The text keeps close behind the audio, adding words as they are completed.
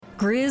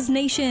Grizz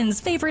Nation's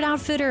favorite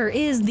outfitter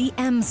is the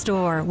M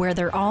Store, where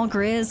they're all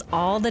Grizz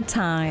all the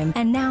time.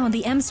 And now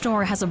the M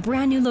Store has a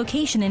brand new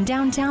location in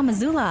downtown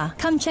Missoula.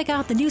 Come check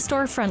out the new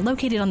storefront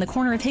located on the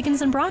corner of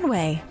Higgins and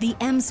Broadway. The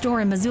M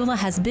Store in Missoula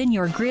has been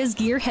your Grizz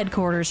gear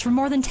headquarters for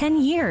more than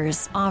 10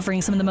 years,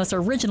 offering some of the most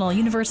original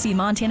University of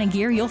Montana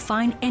gear you'll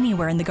find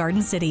anywhere in the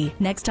Garden City.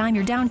 Next time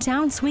you're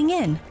downtown, swing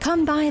in.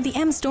 Come by the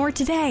M Store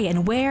today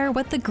and wear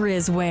what the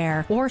Grizz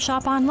wear, or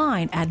shop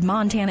online at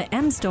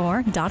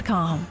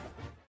montanamstore.com.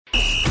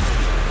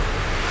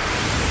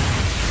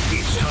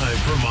 It's time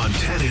for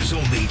Montana's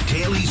only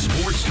daily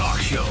sports talk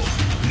show,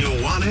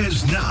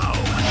 Nuanez Now.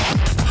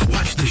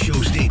 Watch the show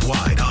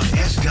statewide on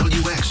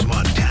SWX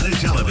Montana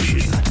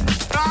Television.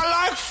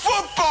 I like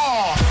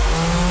football!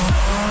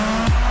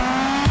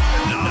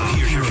 Now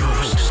here's your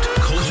host,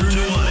 Colter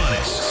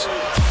Nuanez.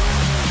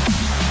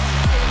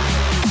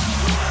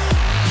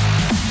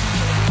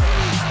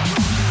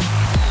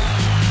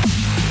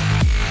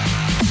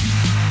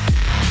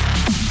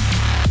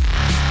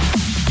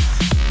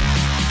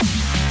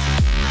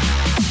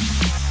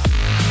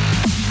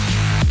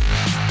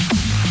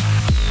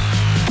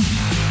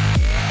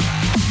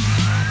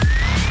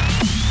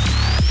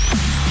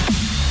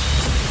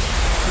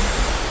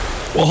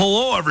 Well,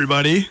 hello,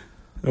 everybody,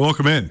 and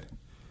welcome in.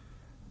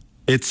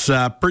 It's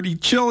pretty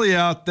chilly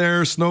out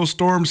there.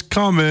 Snowstorms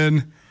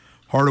coming.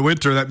 Heart of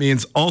winter. That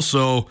means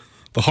also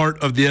the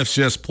heart of the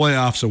FCS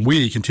playoffs, and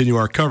we continue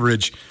our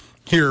coverage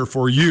here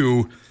for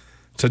you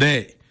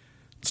today.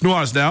 It's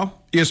Nuanez Now,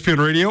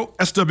 ESPN Radio,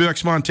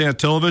 SWX Montana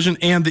Television,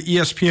 and the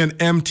ESPN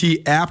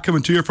MT app,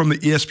 coming to you from the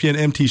ESPN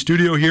MT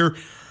studio here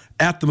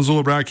at the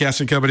Missoula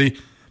Broadcasting Company.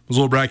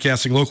 Missoula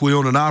Broadcasting, locally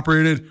owned and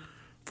operated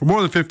for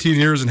more than 15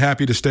 years, and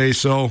happy to stay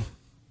so.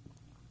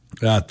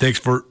 Thanks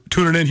for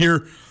tuning in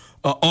here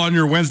on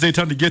your Wednesday.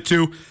 Time to get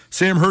to.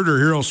 Sam Herder,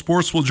 Hero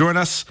Sports, will join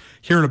us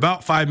here in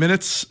about 5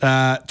 minutes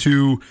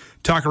to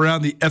talk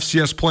around the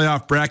FCS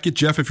playoff bracket.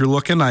 Jeff, if you're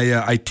looking,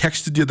 I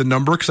texted you the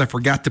number because I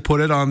forgot to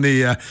put it on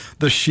the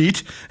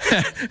sheet.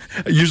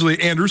 Usually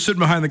Andrew's sitting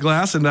behind the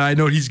glass, and I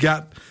know he's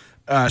got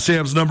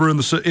Sam's number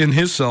in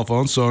his cell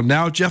phone. So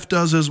now Jeff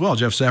does as well.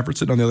 Jeff Safford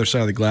sitting on the other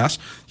side of the glass.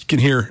 You can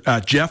hear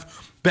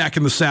Jeff back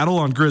in the saddle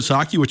on Grizz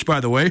hockey, which, by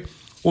the way,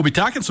 we'll be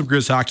talking some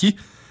Grizz hockey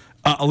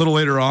a little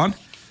later on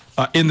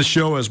in the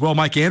show as well.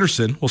 Mike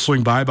Anderson will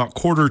swing by about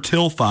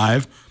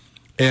 4:45,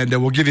 and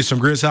we'll give you some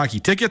Grizz hockey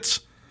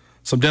tickets,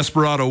 some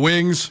Desperado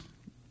wings,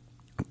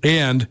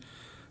 and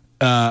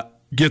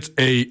get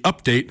a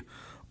update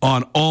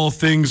on all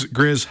things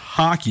Grizz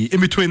hockey.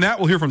 In between that,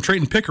 we'll hear from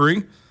Trayton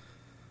Pickering,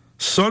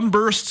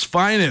 Sunburst's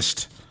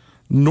finest,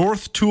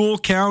 North Toole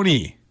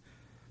County,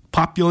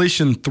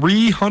 population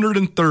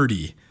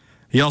 330.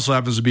 He also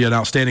happens to be an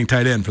outstanding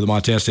tight end for the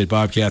Montana State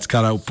Bobcats.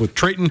 Caught up with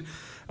Trayton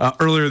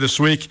earlier this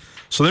week.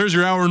 So there's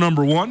your hour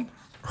number one.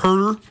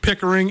 Herder,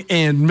 Pickering,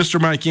 and Mr.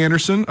 Mike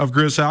Anderson of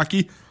Grizz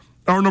Hockey.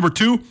 Hour number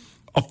two,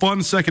 a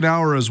fun second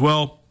hour as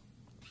well.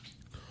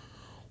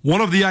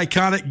 One of the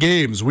iconic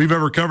games we've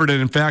ever covered,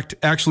 and in fact,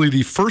 actually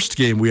the first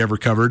game we ever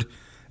covered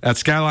at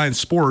Skyline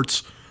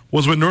Sports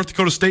was when North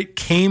Dakota State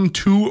came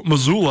to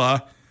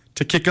Missoula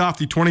to kick off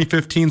the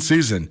 2015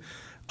 season.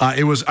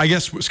 It was, I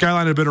guess,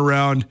 Skyline had been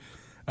around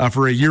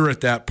for a year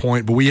at that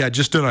point, but we had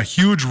just done a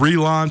huge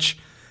relaunch,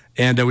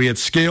 and we had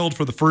scaled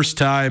for the first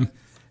time.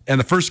 And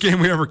the first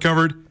game we ever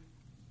covered,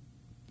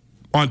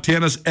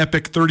 Montana's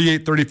epic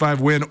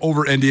 38-35 win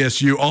over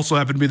NDSU, also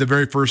happened to be the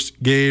very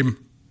first game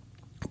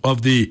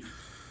of the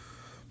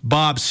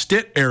Bob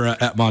Stitt era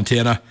at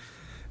Montana.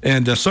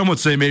 And some would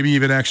say maybe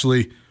even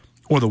actually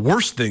one of the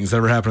worst things that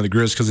ever happened to the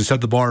Grizz because they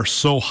set the bar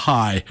so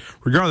high.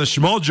 Regardless,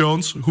 Jamal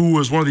Jones, who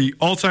was one of the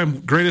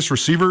all-time greatest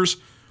receivers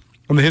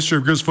in the history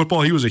of Grizz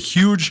football, he was a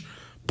huge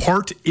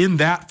part in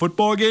that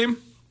football game.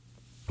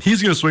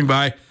 He's going to swing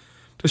by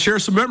to share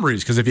some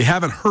memories, because if you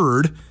haven't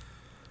heard,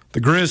 the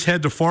Grizz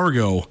head to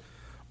Fargo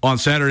on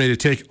Saturday to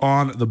take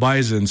on the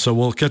Bison. So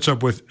we'll catch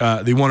up with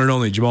the one and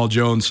only Jamal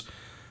Jones,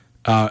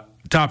 top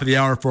of the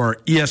hour for our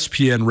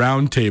ESPN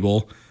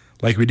Roundtable,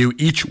 like we do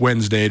each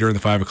Wednesday during the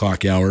 5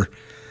 o'clock hour.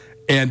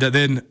 And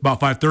then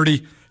about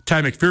 5:30,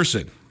 Ty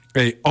McPherson,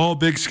 a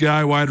all-Big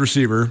Sky wide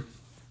receiver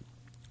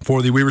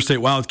for the Weber State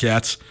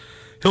Wildcats.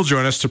 He'll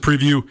join us to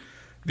preview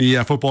the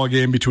football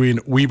game between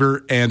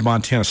Weber and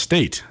Montana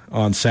State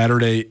on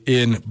Saturday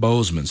in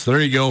Bozeman. So there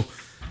you go,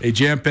 a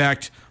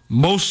jam-packed,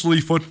 mostly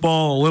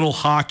football, a little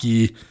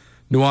hockey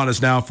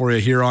Nuanez Now for you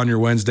here on your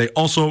Wednesday.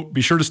 Also,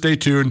 be sure to stay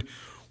tuned.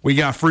 We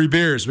got free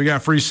beers, we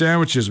got free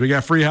sandwiches, we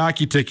got free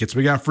hockey tickets,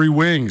 we got free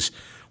wings.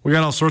 We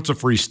got all sorts of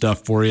free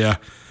stuff for you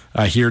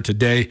here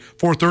today.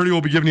 4:30,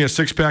 we'll be giving you a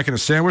six-pack and a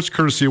sandwich,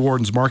 courtesy of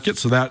Warden's Market,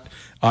 so that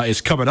is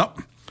coming up.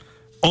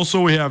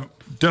 Also, we have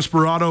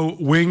Desperado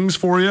wings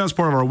for you as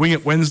part of our Wing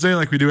It Wednesday,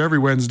 like we do every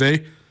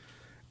Wednesday.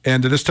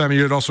 And this time of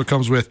year, it also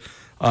comes with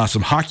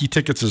some hockey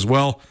tickets as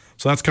well.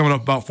 So that's coming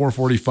up about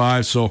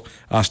 4:45. So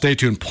stay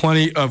tuned.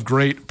 Plenty of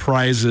great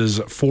prizes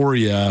for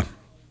you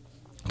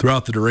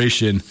throughout the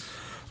duration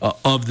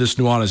of this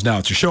Nuanez Now.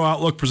 It's your show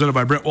outlook presented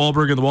by Brent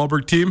Wahlberg and the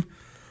Wahlberg team.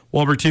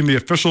 Wahlberg team, the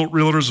official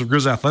realtors of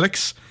Grizz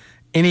Athletics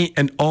any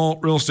and all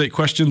real estate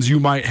questions you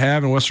might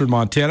have in Western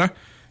Montana.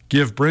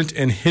 Give Brent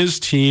and his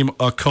team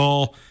a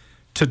call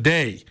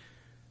today.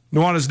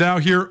 Nuanez Now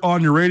here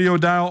on your radio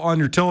dial, on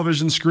your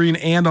television screen,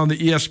 and on the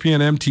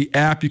ESPN MT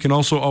app. You can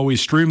also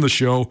always stream the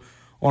show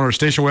on our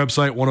station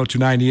website,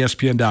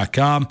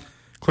 1029ESPN.com.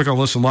 Click on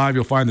Listen Live.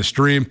 You'll find the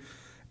stream.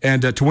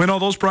 And to win all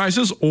those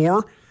prizes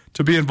or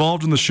to be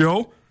involved in the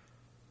show,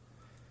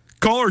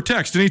 call or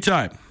text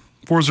anytime.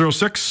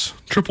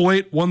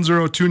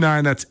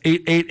 406-888-1029. That's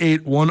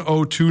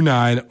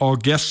 888-1029. All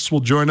guests will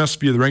join us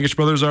via the Rangich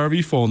Brothers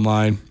RV phone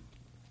line.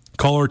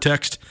 Call or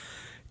text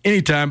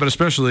anytime, but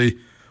especially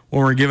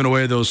when we're giving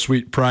away those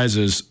sweet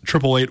prizes.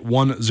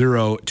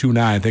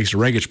 888-1029. Thanks to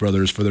Rangich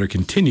Brothers for their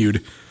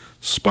continued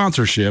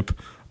sponsorship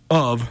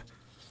of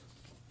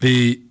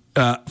the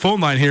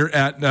phone line here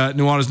at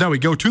Nuanez Now. We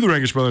go to the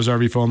Rangich Brothers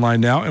RV phone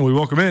line now, and we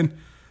welcome in a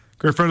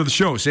great friend of the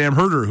show, Sam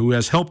Herder, who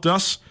has helped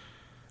us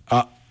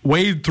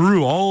wade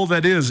through all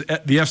that is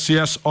at the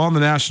FCS on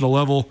the national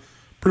level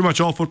pretty much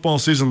all football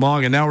season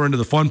long, and now we're into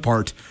the fun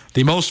part,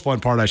 the most fun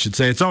part, I should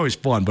say. It's always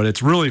fun, but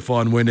it's really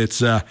fun when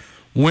it's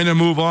win and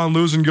move on,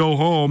 lose and go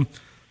home.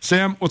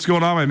 Sam, what's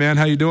going on, my man?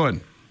 How you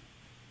doing?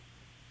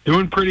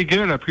 Doing pretty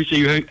good. I appreciate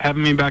you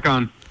having me back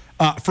on.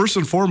 First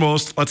and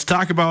foremost, let's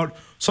talk about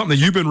something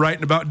that you've been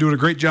writing about, doing a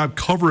great job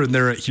covering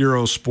there at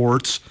Hero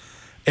Sports,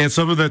 and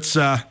something that's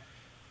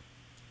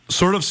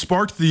sort of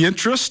sparked the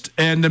interest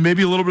and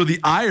maybe a little bit of the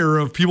ire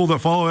of people that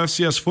follow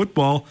FCS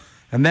football,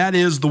 and that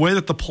is the way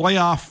that the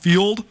playoff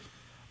field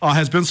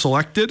has been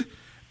selected.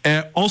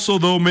 And also,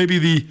 though, maybe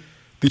the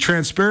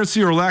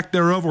transparency or lack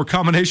thereof, or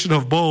combination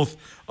of both,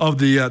 of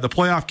the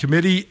playoff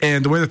committee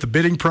and the way that the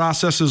bidding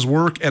processes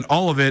work and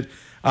all of it.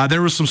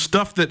 There was some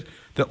stuff that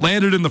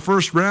landed in the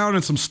first round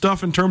and some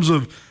stuff in terms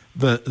of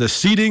the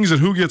seedings and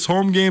who gets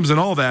home games and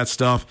all that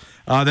stuff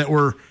that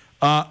were,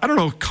 I don't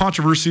know,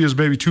 controversy is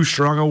maybe too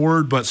strong a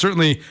word, but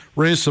certainly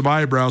raised some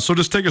eyebrows. So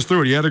just take us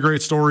through it. You had a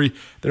great story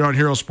there on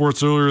Hero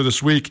Sports earlier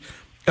this week.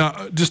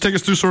 Just take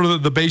us through sort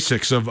of the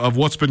basics of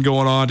what's been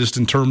going on just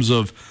in terms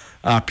of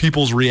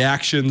people's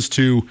reactions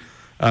to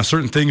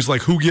certain things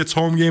like who gets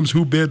home games,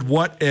 who bid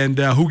what, and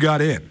who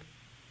got in.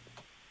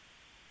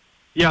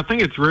 Yeah, I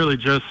think it's really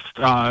just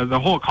the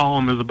whole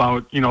column is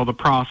about, the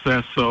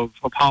process of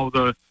how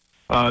the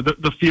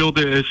field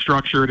is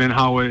structured and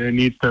how it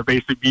needs to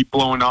basically be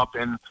blown up.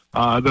 And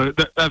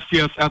the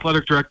FCS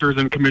athletic directors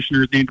and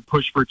commissioners need to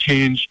push for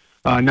change,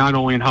 not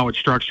only in how it's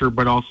structured,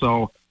 but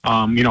also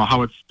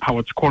how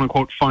it's quote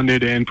unquote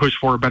funded, and push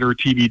for a better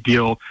TV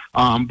deal.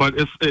 But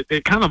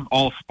it kind of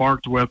all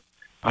sparked with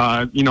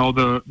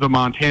the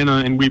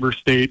Montana and Weber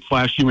State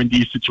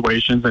 /UND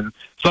situations, and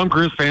some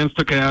Grizz fans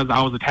took it as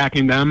I was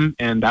attacking them,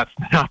 and that's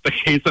not the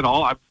case at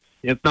all.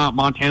 It's not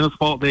Montana's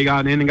fault they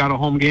got in and got a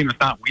home game. It's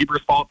not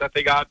Weber's fault that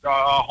they got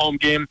a home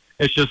game.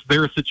 It's just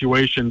their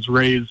situations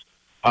raise,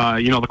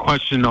 the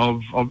question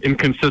of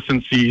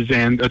inconsistencies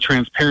and a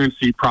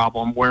transparency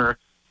problem where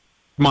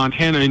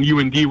Montana and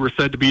UND were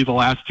said to be the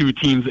last two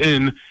teams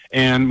in,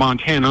 and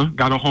Montana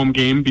got a home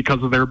game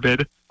because of their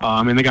bid,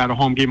 and they got a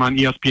home game on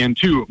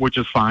ESPN2, which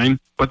is fine.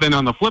 But then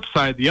on the flip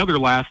side, the other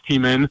last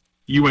team in,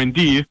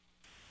 UND,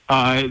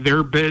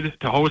 their bid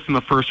to host in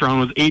the first round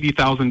was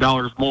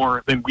 $80,000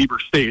 more than Weber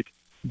State.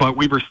 But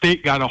Weber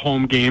State got a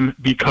home game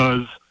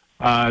because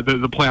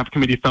the playoff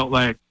committee felt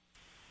like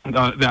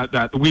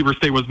that Weber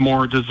State was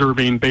more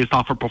deserving based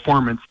off of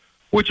performance,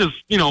 which is,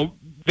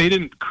 they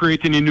didn't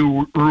create any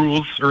new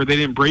rules, or they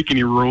didn't break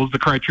any rules. The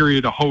criteria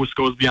to host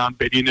goes beyond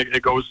bidding.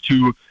 It goes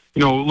to,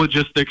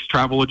 logistics,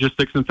 travel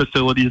logistics and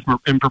facilities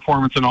and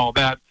performance and all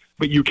that.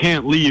 But you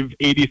can't leave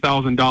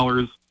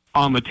 $80,000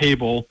 on the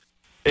table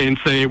and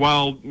say,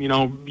 well,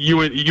 UND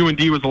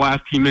was the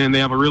last team in. They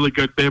have a really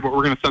good bid, but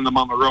we're going to send them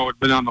on the road.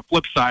 But on the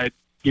flip side,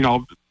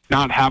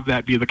 not have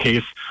that be the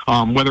case,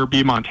 whether it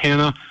be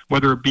Montana,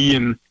 whether it be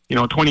in,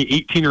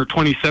 2018 or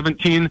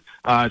 2017,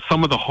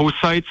 some of the host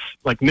sites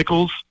like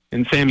Nichols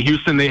and Sam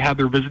Houston, they had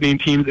their visiting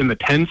teams in the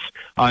tents.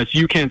 So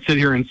you can't sit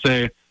here and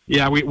say,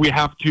 yeah, we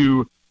have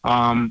to,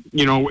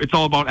 it's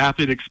all about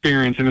athlete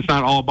experience and it's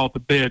not all about the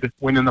bid,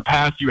 when in the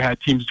past you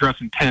had teams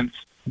dressed in tents.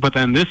 But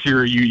then this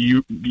year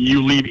you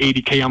leave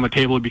 $80K on the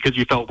table because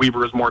you felt Weber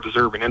was more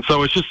deserving. And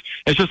so it's just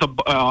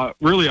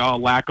really a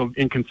lack of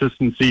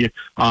inconsistency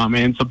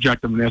and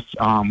subjectiveness.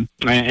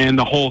 And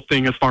the whole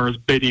thing as far as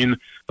bidding,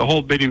 the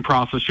whole bidding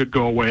process should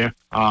go away.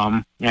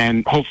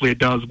 And hopefully it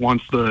does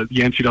once the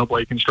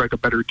NCAA can strike a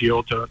better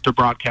deal to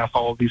broadcast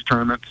all of these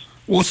tournaments.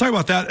 Well, let's talk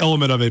about that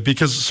element of it,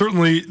 because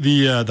certainly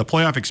the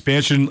playoff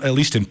expansion, at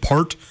least in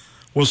part,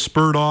 was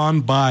spurred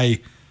on by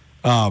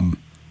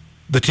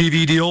the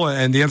TV deal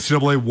and the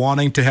NCAA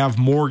wanting to have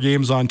more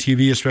games on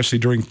TV, especially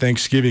during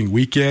Thanksgiving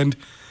weekend.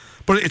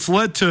 But it's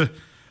led to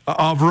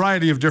a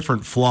variety of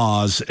different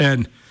flaws.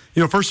 And,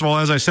 first of all,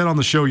 as I said on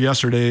the show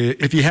yesterday,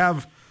 if you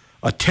have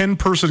a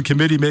 10-person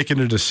committee making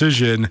a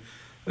decision,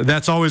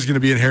 that's always going to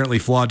be inherently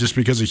flawed just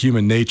because of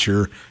human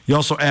nature. You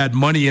also add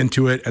money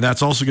into it, and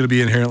that's also going to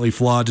be inherently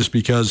flawed just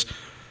because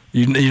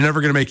you're never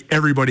going to make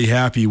everybody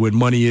happy when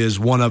money is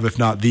one of, if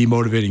not the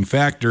motivating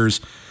factors.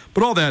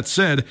 But all that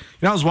said,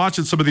 I was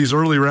watching some of these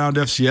early round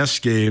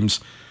FCS games,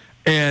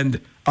 and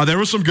there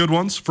were some good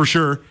ones for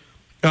sure.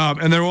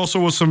 And there also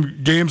was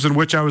some games in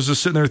which I was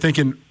just sitting there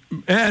thinking,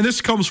 and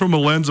this comes from a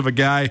lens of a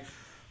guy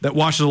that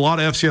watches a lot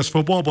of FCS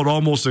football, but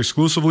almost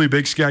exclusively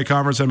Big Sky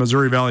Conference and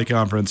Missouri Valley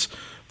Conference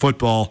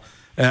football.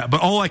 But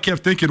all I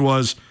kept thinking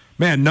was,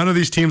 man, none of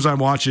these teams I'm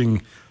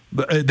watching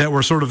that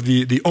were sort of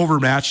the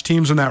overmatched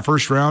teams in that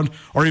first round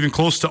are even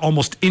close to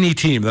almost any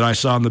team that I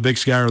saw in the Big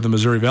Sky or the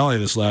Missouri Valley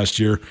this last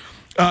year.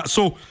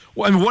 So,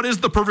 what is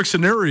the perfect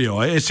scenario?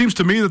 It seems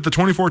to me that the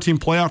 2014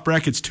 playoff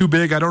bracket's too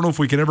big. I don't know if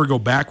we can ever go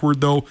backward,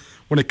 though,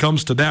 when it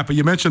comes to that. But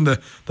you mentioned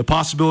the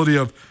possibility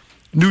of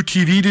new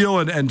TV deal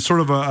and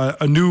sort of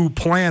a new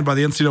plan by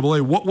the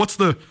NCAA. What's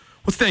the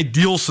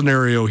ideal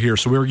scenario here?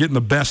 So we were getting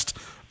the best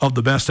of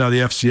the best out of the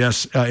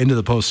FCS into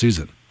the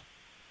postseason.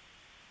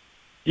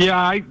 Yeah,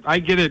 I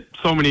get it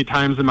so many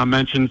times in my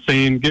mentions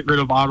saying get rid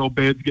of auto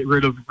bids, get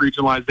rid of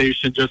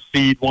regionalization, just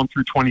seed 1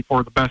 through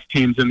 24, the best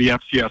teams in the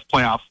FCS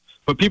playoffs.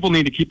 But people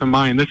need to keep in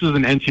mind this is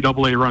an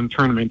NCAA-run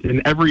tournament,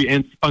 and every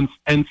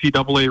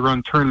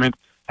NCAA-run tournament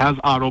has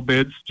auto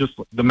bids. Just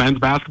the men's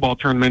basketball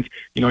tournament,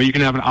 you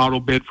can have an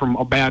auto bid from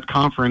a bad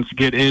conference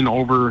get in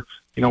over,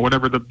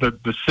 whatever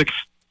the sixth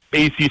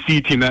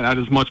ACC team that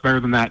is much better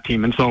than that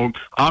team. And so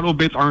auto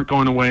bids aren't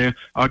going away.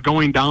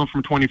 Going down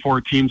from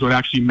 24 teams would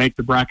actually make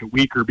the bracket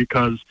weaker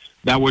because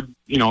that would,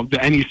 the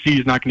NEC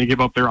is not going to give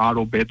up their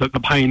auto bid. The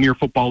Pioneer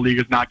Football League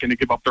is not going to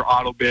give up their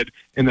auto bid.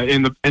 And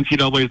the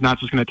NCAA is not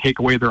just going to take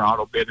away their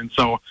auto bid. And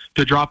so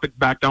to drop it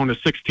back down to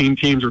 16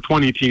 teams or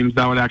 20 teams,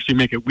 that would actually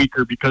make it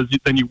weaker because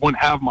then you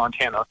wouldn't have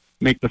Montana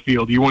make the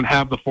field. You wouldn't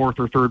have the 4th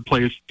or 3rd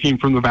place team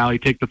from the Valley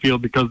take the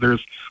field because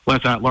there's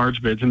less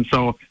at-large bids. And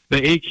so the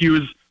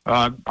AQs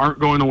aren't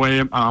going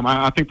away.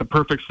 I think the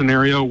perfect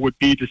scenario would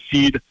be to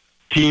seed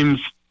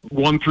teams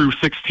 1 through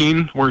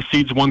 16, where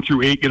seeds 1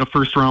 through 8 get a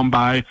first-round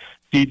bye.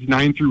 Seeds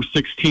 9 through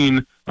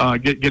 16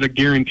 get a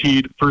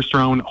guaranteed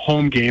first-round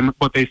home game,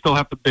 but they still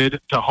have to bid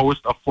to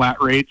host a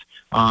flat rate.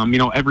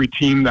 Every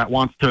team that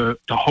wants to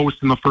host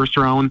in the first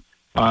round,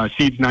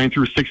 seeds 9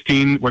 through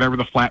 16, whatever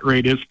the flat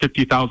rate is,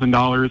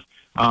 $50,000.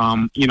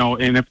 And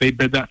if they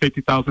bid that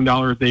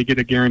 $50,000, they get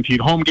a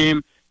guaranteed home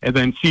game. And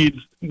then seeds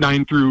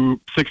 9 through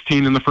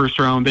 16 in the first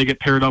round, they get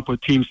paired up with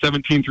teams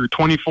 17 through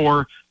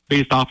 24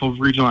 based off of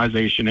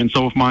regionalization. And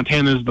so if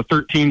Montana is the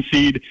 13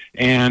 seed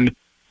and,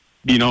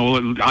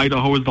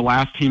 Idaho is the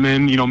last team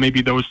in,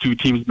 maybe those two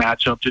teams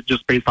match up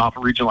just based off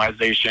of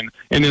regionalization.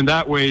 And in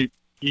that way,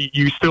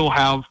 you still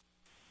have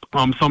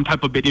some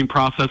type of bidding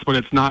process, but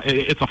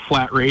it's a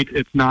flat rate.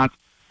 It's not,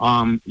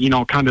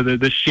 kind of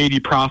this shady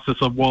process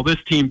of, well,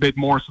 this team bid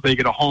more so they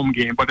get a home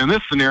game. But in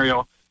this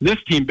scenario, this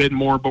team bid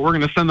more, but we're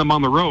going to send them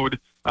on the road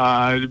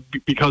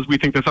because we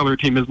think this other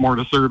team is more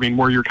deserving,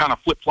 where you're kind of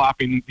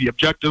flip-flopping the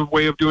objective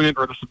way of doing it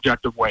or the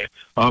subjective way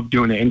of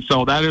doing it. And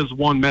so that is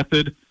one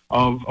method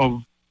of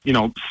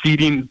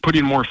seeding,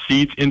 putting more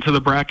seeds into the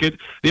bracket.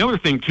 The other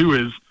thing, too,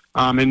 is,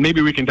 and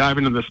maybe we can dive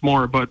into this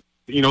more, but,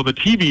 the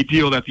TV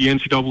deal that the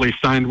NCAA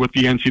signed with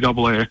the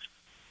NCAA,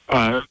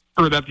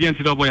 or that the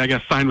NCAA, I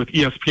guess, signed with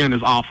ESPN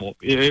is awful.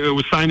 It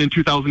was signed in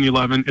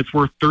 2011. It's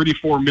worth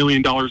 $34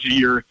 million a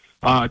year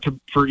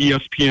for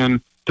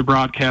ESPN to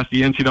broadcast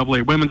the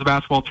NCAA women's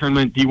basketball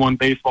tournament, D1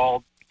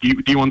 baseball,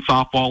 D1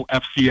 softball,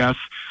 FCS.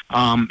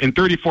 And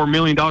 $34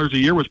 million a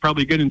year was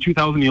probably good in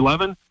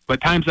 2011,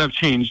 but times have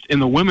changed.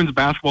 And the women's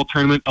basketball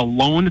tournament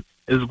alone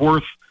is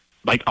worth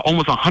like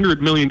almost $100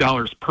 million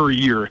per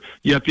year.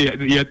 Yet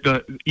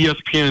the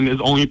ESPN is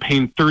only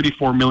paying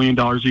 $34 million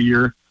a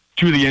year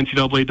to the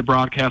NCAA to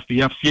broadcast the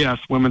FCS,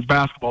 women's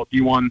basketball,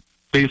 D1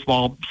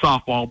 baseball,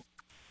 softball,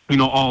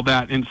 all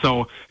that. And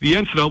so the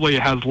NCAA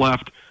has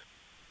left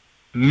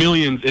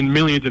millions and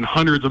millions and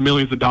hundreds of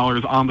millions of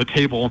dollars on the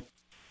table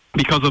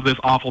because of this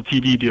awful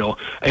TV deal.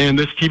 And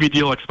this TV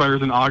deal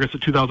expires in August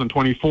of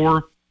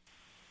 2024.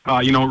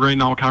 Right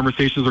now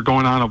conversations are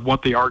going on of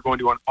what they are going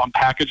to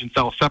unpackage and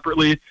sell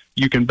separately.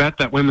 You can bet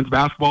that women's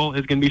basketball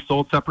is going to be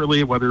sold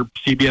separately, whether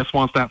CBS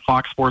wants that,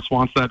 Fox Sports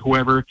wants that,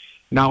 whoever.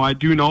 Now, I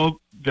do know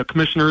the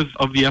commissioners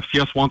of the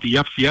FCS want the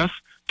FCS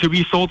to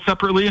be sold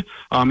separately.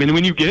 And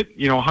when you get,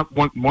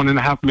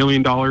 $1.5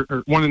 million or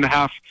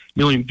 1.5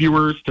 million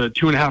viewers to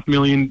 2.5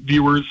 million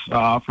viewers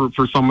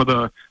for some of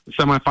the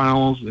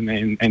semifinals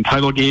and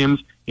title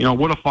games,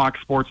 what do Fox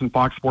Sports and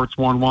Fox Sports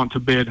 1 want to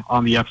bid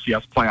on the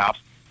FCS playoffs?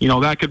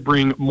 That could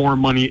bring more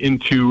money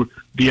into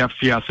the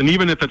FCS. And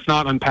even if it's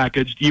not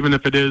unpackaged, even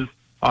if it is,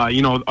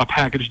 a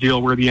package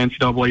deal where the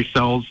NCAA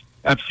sells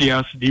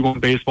FCS, D1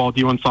 baseball,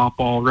 D1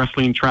 softball,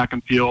 wrestling, track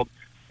and field,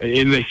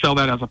 and they sell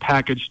that as a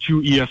package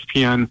to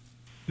ESPN,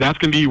 that's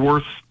going to be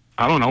worth,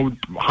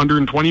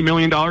 $120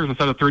 million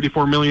instead of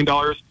 $34 million.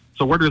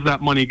 So where does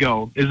that money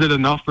go? Is it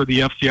enough for the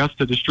FCS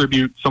to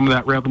distribute some of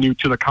that revenue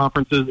to the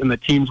conferences and the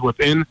teams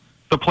within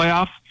the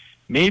playoffs?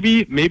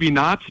 Maybe, maybe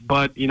not.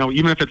 But,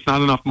 even if it's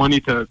not enough money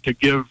to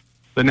give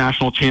the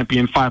national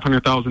champion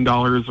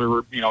 $500,000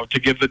 or, to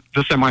give the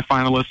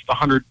semifinalists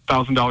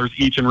 $100,000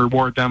 each and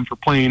reward them for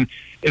playing,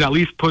 it at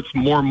least puts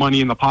more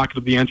money in the pocket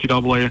of the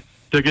NCAA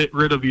to get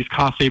rid of these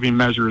cost-saving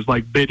measures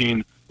like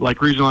bidding, like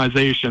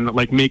regionalization,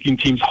 like making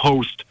teams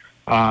host,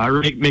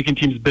 or making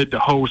teams bid to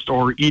host,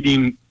 or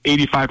eating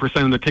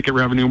 85% of the ticket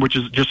revenue, which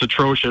is just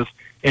atrocious.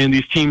 And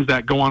these teams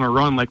that go on a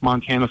run like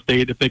Montana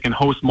State, if they can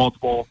host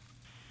multiple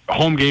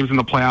home games in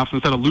the playoffs,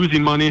 instead of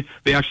losing money,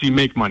 they actually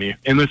make money.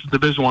 And this is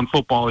Division I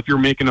football. If you're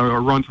making a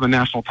run to the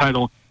national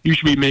title, you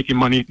should be making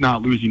money,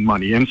 not losing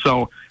money. And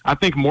so I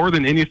think more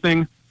than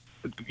anything,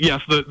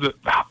 yes, the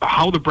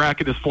how the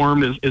bracket is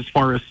formed as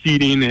far as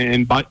seeding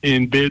and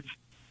bids,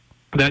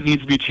 that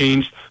needs to be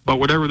changed. But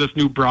whatever this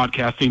new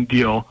broadcasting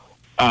deal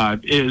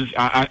is,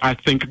 I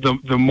think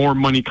the more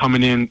money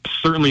coming in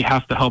certainly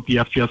has to help the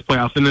FCS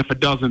playoffs. And if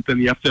it doesn't, then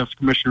the FCS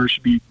commissioner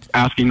should be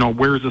asking,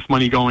 where is this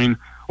money going?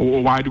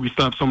 Why do we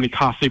still have so many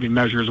cost-saving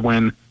measures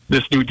when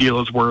this new deal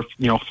is worth,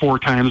 4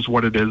 times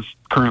what it is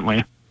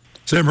currently?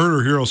 Sam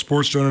Herder, Hero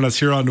Sports, joining us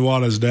here on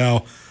Nuanez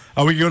Now.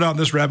 We can go down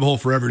this rabbit hole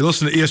forever. You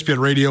listen to ESPN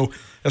Radio,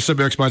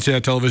 SWX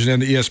Montana Television,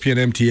 and the ESPN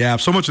MT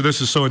app. So much of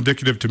this is so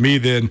indicative to me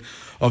then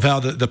of how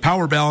the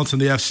power balance in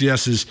the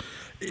FCS is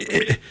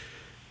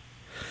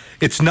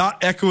it's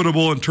not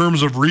equitable in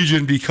terms of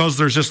region because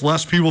there's just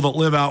less people that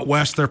live out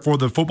west. Therefore,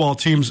 the football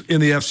teams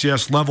in the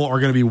FCS level are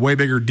going to be way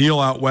bigger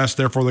deal out west.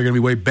 Therefore, they're going to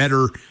be way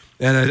better.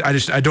 And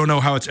I don't know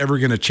how it's ever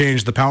going to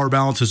change. The power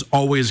balance is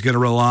always going to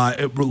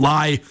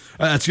rely.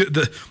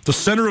 The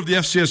center of the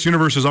FCS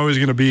universe is always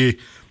going to be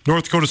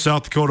North Dakota,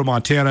 South Dakota,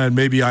 Montana, and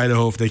maybe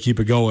Idaho if they keep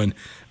it going.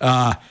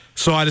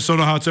 So I just don't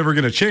know how it's ever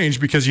going to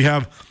change because you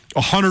have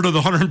 100 of the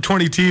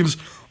 120 teams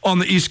on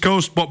the East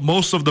Coast, but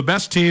most of the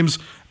best teams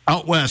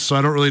out west. So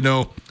I don't really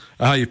know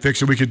how you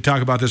fix it. We could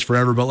talk about this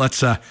forever, but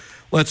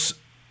let's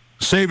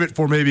save it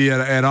for maybe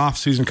an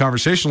off-season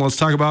conversation. Let's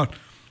talk about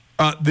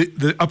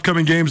the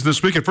upcoming games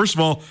this weekend. First of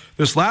all,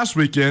 this last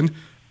weekend,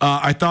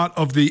 I thought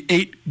of the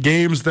 8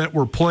 games that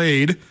were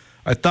played,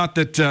 I thought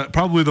that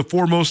probably the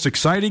 4 most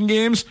exciting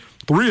games,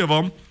 3 of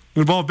them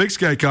involved Big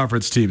Sky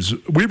Conference teams.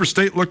 Weber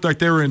State looked like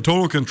they were in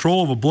total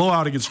control of a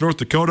blowout against North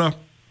Dakota.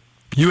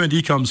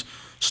 UND comes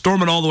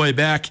storming all the way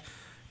back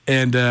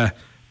and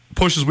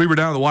pushes Weber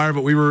down the wire,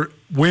 but Weber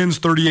wins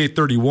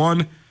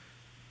 38-31.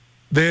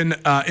 Then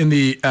in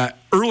the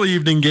early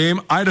evening game,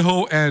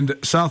 Idaho and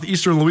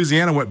Southeastern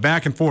Louisiana went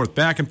back and forth.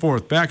 And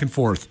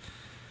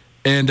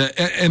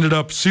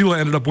Sela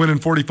ended up winning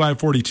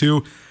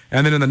 45-42.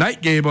 And then in the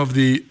night game of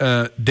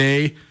the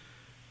day,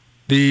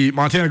 the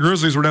Montana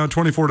Grizzlies were down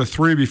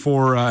 24-3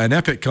 before an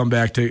epic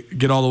comeback to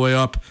get all the way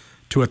up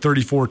to a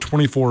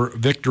 34-24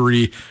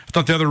 victory. I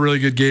thought the other really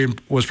good game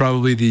was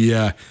probably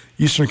the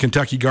Eastern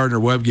Kentucky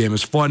Gardner-Webb game. It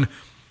was fun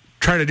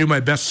trying to do my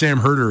best Sam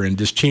Herder and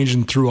just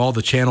changing through all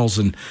the channels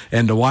and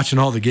watching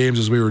all the games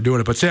as we were doing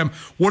it. But Sam,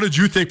 what did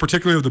you think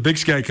particularly of the Big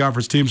Sky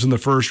Conference teams in the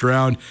first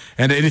round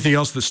and anything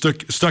else that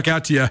stuck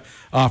out to you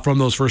from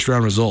those first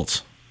round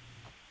results?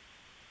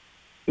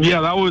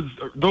 Yeah,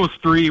 those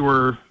 3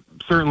 were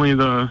certainly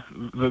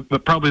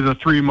the probably the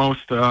 3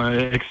 most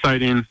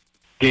exciting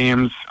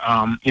games.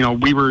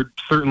 Weber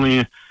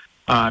certainly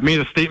made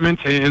a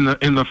statement in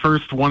the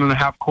first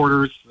 1.5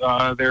 quarters.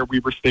 There,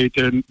 Weber State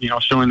did,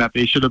 showing that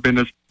they should have been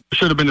a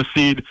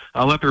seed.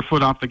 Let their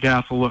foot off the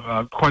gas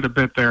quite a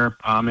bit there,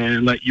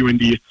 and let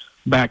UND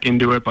back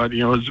into it. But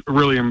it was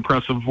really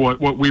impressive what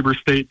Weber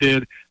State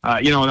did.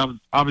 That was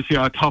obviously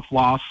a tough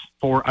loss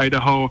for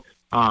Idaho.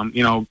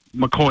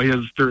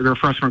 McCoy, their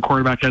freshman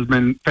quarterback, has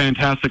been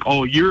fantastic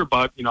all year,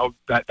 but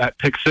that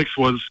pick 6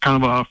 was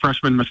kind of a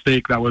freshman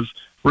mistake that was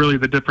really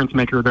the difference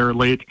maker there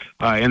late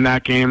in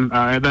that game.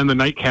 And then the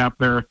nightcap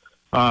there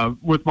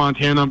with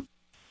Montana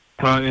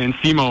and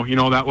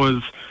SEMO, that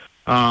was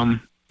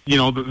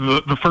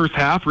the first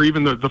half, or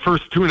even the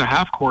first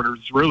 2.5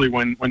 quarters, really,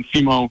 when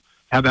SEMO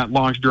had that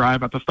long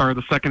drive at the start of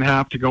the second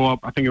half to go up.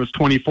 I think it was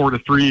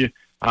 24-3.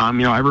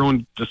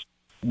 Everyone just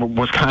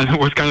was kind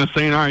of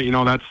saying,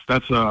 all right,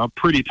 that's a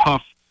pretty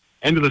tough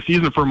end of the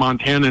season for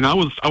Montana. And I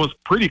was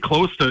pretty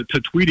close to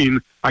tweeting.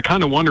 I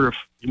kind of wonder if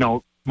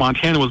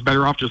Montana was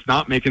better off just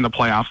not making the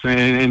playoffs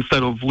and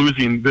instead of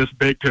losing this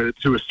big to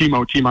a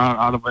SEMO team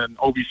out of an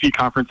OVC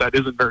conference that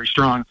isn't very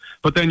strong.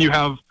 But then you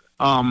have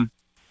one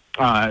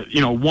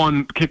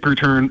kick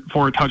return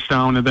for a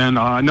touchdown and then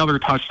another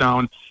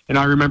touchdown. And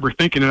I remember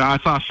thinking, and I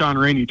saw Sean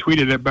Rainey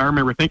tweeted it, but I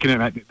remember thinking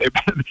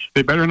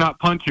they better not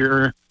punt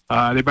here.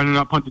 They better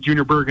not punt to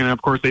Junior Bergen. And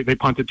of course, they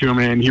punt it to him,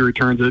 and he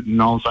returns it,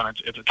 and all of a sudden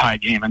it's a tie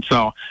game. And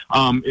so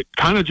it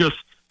kind of just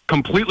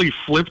completely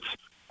flipped,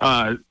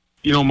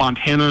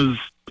 Montana's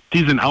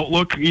season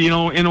outlook,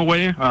 in a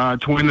way,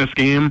 to win this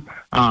game.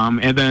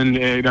 And then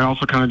it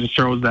also kind of just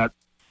shows that,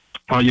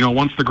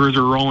 once the Grizz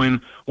are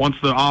rolling, once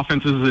the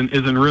offense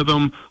is in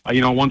rhythm,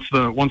 once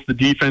the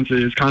defense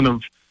is kind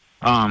of,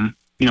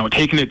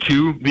 taking it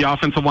to the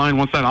offensive line,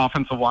 once that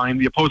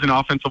the opposing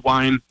offensive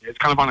line is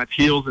kind of on its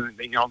heels and,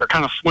 they're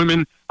kind of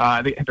swimming,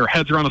 their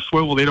heads are on a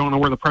swivel, they don't know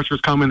where the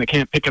pressure's coming, they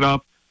can't pick it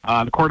up,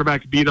 the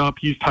quarterback's beat up,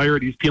 he's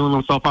tired, he's peeling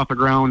himself off the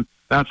ground.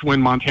 That's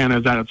when Montana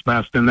is at its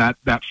best. And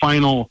that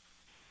final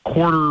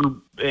quarter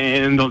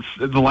in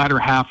the latter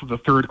half of the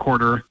third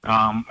quarter,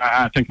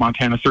 I think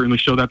Montana certainly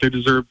showed that they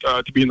deserved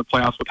to be in the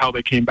playoffs with how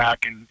they came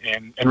back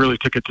and really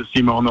took it to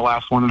SEMO in the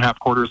last 1.5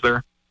 quarters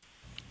there.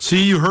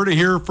 See, you heard it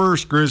here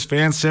first, Grizz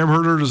fans. Sam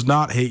Herder does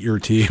not hate your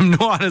team.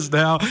 Nuanez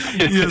Now,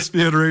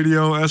 ESPN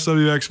Radio,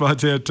 SWX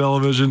Montana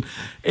Television,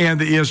 and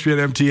the ESPN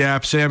MT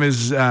app. Sam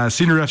is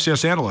senior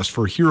FCS analyst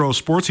for Hero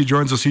Sports. He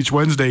joins us each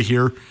Wednesday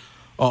here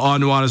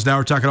on Nuanez Now.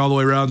 We're talking all the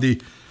way around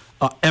the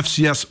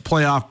FCS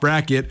playoff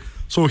bracket.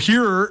 So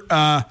here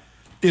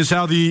is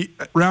how the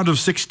round of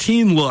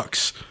 16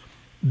 looks.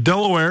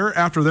 Delaware,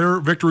 after their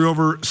victory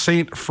over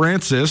St.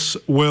 Francis,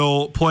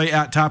 will play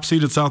at top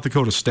seeded South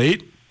Dakota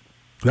State.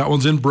 That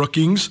one's in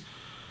Brookings.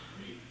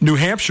 New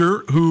Hampshire,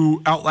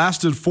 who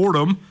outlasted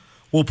Fordham,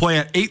 will play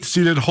at 8th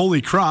seeded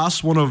Holy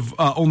Cross, one of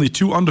only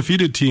 2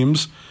 undefeated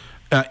teams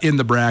in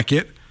the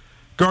bracket.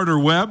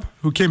 Gardner-Webb,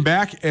 who came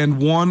back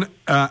and won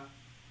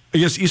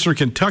against Eastern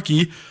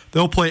Kentucky,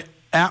 they'll play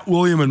at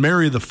William and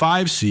Mary, the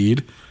 5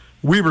 seed.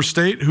 Weber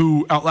State,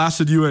 who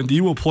outlasted UND,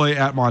 will play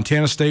at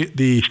Montana State,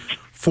 the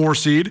 4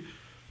 seed.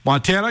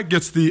 Montana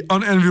gets the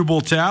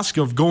unenviable task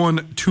of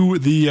going to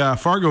the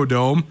Fargo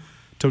Dome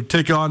to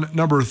take on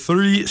number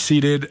 3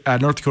 seeded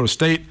at North Dakota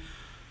State.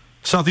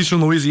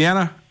 Southeastern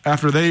Louisiana,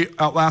 after they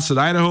outlasted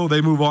Idaho,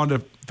 they move on to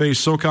face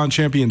SoCon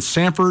champion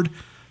Samford,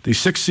 the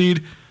 6th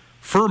seed.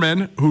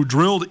 Furman, who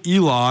drilled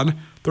Elon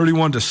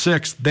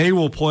 31-6, they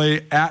will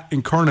play at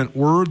Incarnate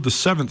Word, the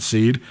 7th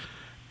seed.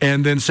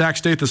 And then Sac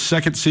State, the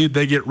 2nd seed,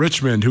 they get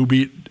Richmond, who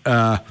beat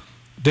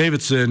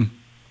Davidson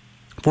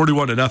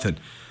 41-0.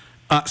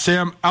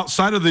 Sam,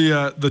 outside of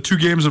the 2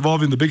 games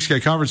involving the Big Sky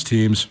Conference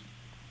teams,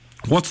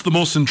 what's the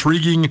most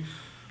intriguing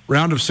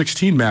round of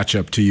 16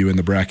 matchup to you in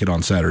the bracket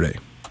on Saturday?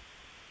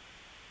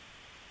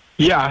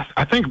 Yeah,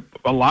 I think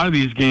a lot of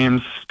these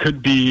games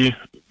could be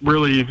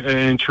really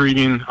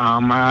intriguing.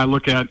 I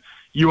look at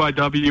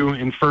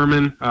UIW and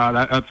Furman.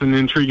 That's an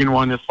intriguing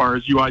one as far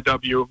as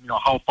UIW.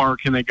 How far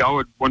can they go?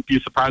 I wouldn't be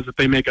surprised if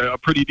they make a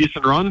pretty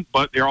decent run,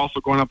 but they're also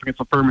going up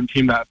against a Furman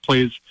team that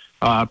plays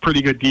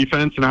pretty good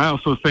defense. And I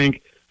also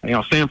think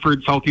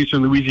Samford,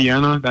 Southeastern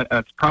Louisiana,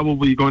 that's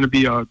probably going to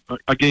be a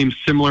game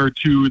similar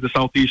to the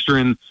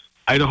Southeastern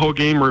Idaho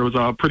game, where it was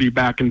a pretty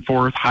back and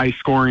forth, high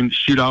scoring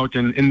shootout.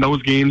 And in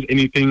those games,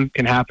 anything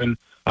can happen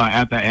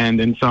at the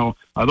end. And so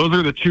those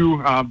are the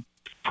 2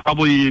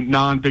 probably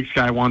non-Big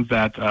Sky ones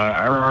that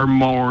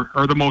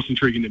are the most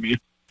intriguing to me.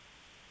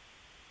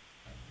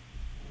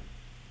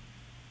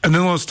 And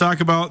then let's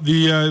talk about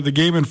the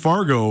game in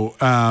Fargo.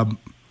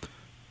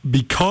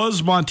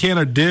 Because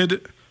Montana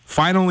did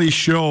finally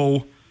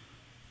show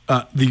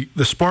the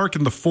spark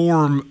and the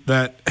form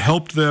that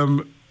helped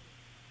them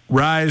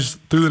rise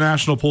through the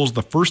national polls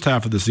the first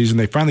half of the season.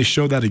 They finally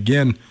showed that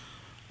again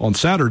on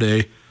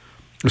Saturday.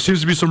 There seems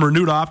to be some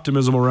renewed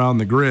optimism around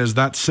the Grizz.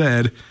 That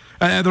said,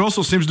 and there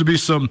also seems to be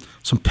some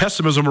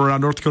pessimism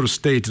around North Dakota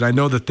State. And I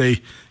know that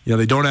they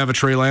don't have a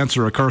Trey Lance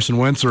or a Carson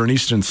Wentz or an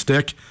Easton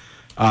Stick.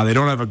 They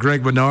don't have a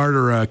Greg Bernard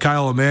or a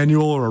Kyle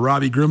Emanuel or a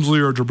Robbie Grimsley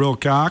or a Jabril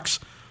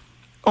Cox.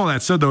 All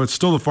that said, though, it's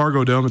still the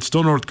Fargo Dome. It's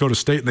still North Dakota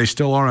State, and they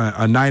still are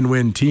a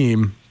 9-win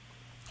team.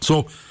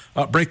 So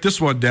break this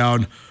one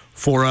down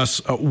for us.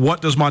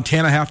 What does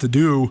Montana have to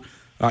do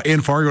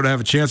in Fargo to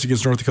have a chance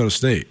against North Dakota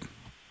State?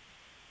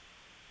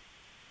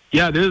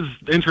 Yeah, it is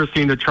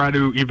interesting to try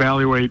to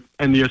evaluate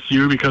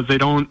NDSU because they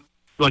don't,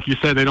 like you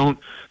said, the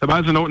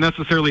Bison don't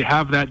necessarily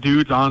have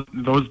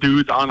those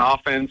dudes on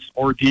offense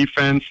or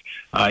defense.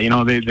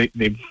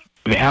 They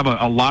have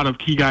a lot of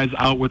key guys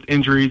out with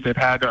injuries. They've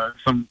had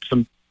some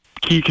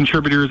key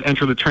contributors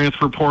enter the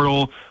transfer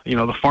portal.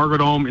 The Fargo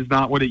Dome is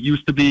not what it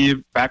used to be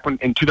back when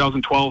in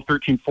 2012,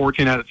 13,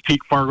 14 at its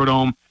peak. Fargo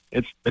Dome,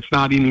 it's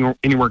not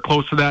anywhere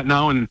close to that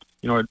now. And,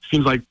 it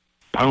seems like,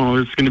 I don't know,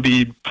 there's going to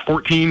be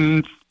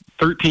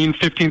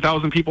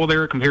 15,000 people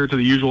there compared to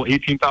the usual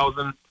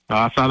 18,000.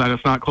 I saw that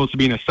it's not close to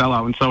being a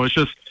sellout. And so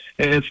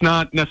it's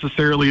not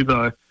necessarily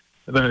the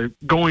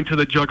going to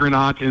the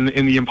juggernaut in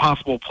the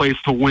impossible place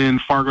to win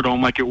Fargo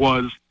Dome like it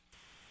was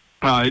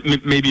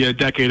maybe a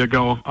decade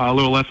ago, a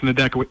little less than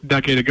a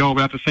decade ago.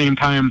 But at the same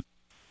time,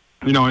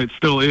 it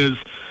still is,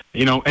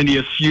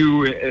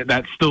 NDSU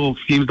that still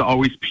seems to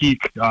always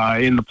peak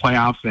in the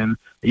playoffs. And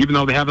even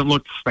though they haven't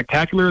looked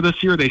spectacular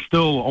this year, they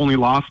still only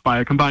lost by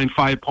a combined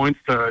 5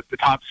 points to the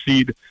top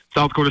seed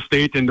South Dakota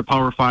State and to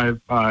Power 5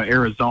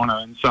 Arizona.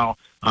 And so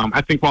I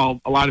think while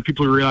a lot of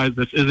people realize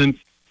this isn't,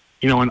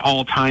 an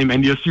all-time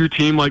NDSU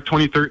team like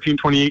 2013,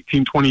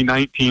 2018,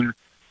 2019,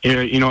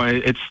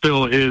 it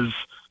still is,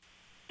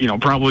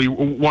 probably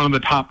one of the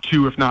top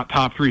 2, if not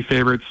top 3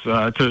 favorites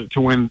to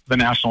win the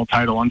national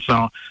title. And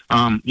so,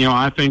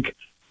 I think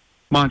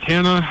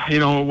Montana,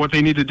 what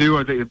they need to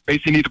do, they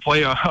basically need to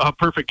play a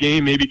perfect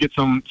game, maybe get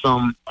some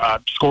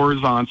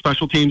scores on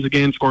special teams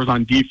again, scores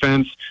on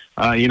defense.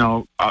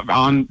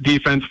 On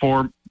defense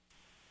for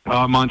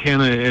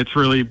Montana, it's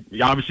really,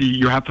 obviously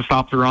you have to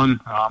stop the run.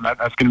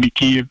 That's going to be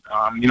key.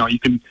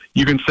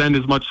 You can send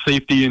as much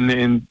safety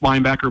and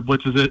linebacker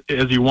blitzes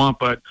as you want,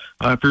 but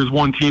if there's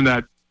one team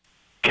that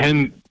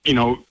can,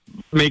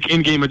 make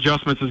in-game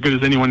adjustments as good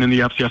as anyone in the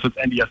FCS. It's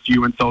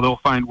NDSU, and so they'll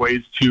find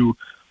ways to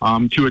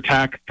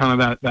attack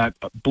kind of that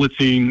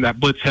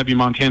blitz-heavy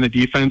Montana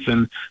defense.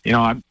 And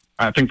I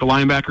think the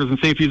linebackers and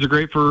safeties are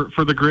great for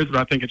the Grizz, but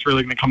I think it's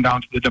really going to come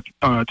down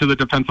to the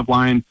defensive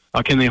line.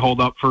 Can they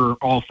hold up for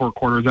all 4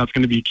 quarters? That's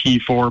going to be key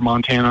for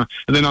Montana.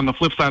 And then on the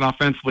flip side,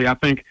 offensively, I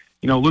think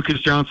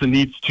Lucas Johnson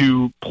needs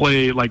to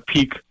play like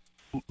peak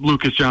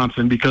Lucas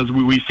Johnson, because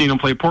we've seen him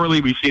play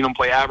poorly, we've seen him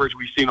play average,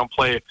 we've seen him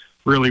play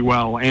really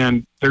well.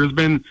 And there's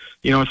been,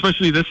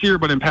 especially this year,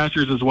 but in past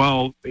years as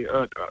well,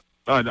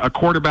 a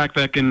quarterback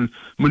that can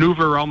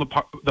maneuver around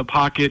the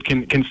pocket,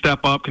 can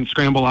step up, can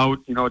scramble out,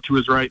 to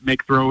his right,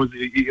 make throws,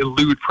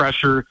 elude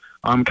pressure,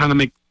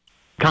 keeping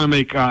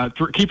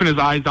his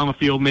eyes down the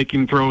field,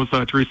 making throws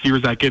to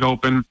receivers that get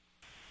open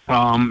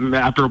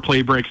after a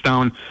play breaks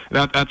down.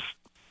 That's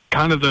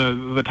kind of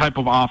the type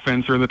of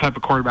offense or the type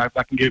of quarterback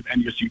that can give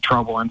NDSU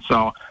trouble. And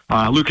so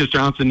Lucas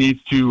Johnson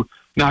needs to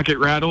not get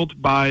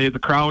rattled by the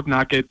crowd,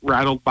 not get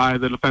rattled by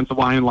the defensive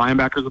line and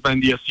linebackers of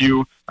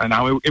NDSU. And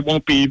now it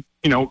won't be,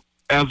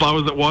 as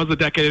loud as it was a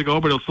decade ago,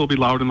 but it'll still be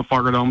loud in the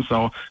Fargo Dome.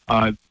 So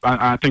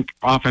I think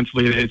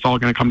offensively it's all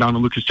going to come down to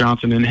Lucas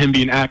Johnson, and him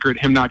being accurate,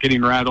 him not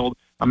getting rattled,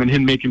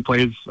 him making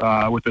plays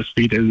with his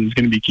feet is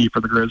going to be key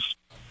for the Grizz.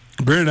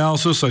 Great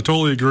analysis. I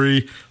totally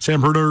agree.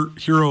 Sam Herder,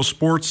 Hero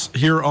Sports,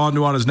 here on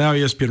Nuanez Now,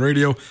 ESPN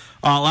Radio.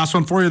 Last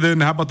one for you then.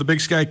 How about the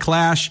Big Sky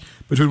clash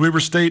between Weber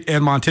State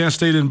and Montana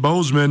State in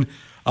Bozeman?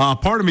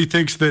 Part of me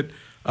thinks that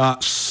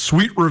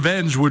sweet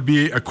revenge would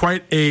be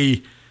quite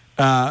a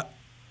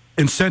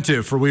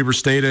incentive for Weber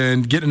State,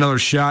 and get another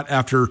shot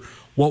after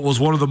what was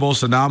one of the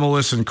most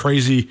anomalous and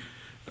crazy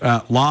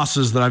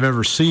losses that I've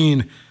ever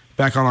seen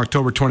back on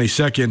October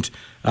 22nd.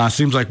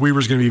 Seems like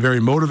Weber's going to be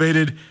very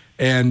motivated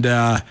and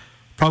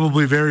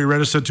probably very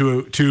reticent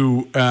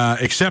to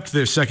accept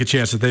their second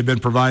chance that they've been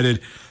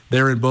provided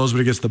there in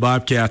Bozeman against the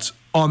Bobcats.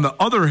 On the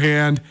other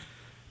hand,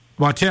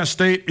 Montana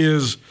State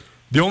is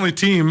the only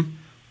team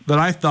that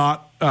I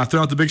thought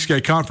throughout the Big Sky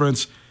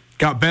Conference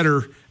got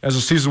better as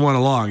the season went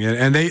along.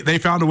 And they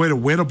found a way to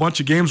win a bunch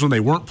of games when they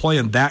weren't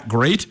playing that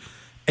great.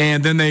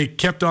 And then they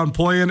kept on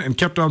playing. And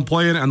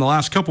the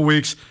last couple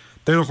weeks,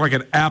 they look like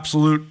an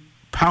absolute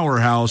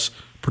powerhouse,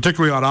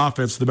 particularly on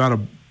offense, the amount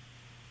of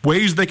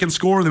ways they can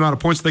score, the amount of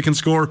points they can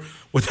score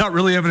without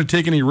really having to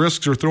take any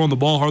risks or throwing the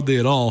ball hardly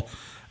at all.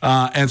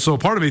 And so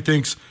part of me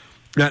thinks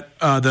that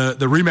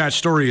the rematch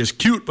story is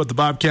cute, but the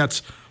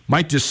Bobcats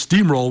might just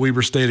steamroll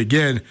Weber State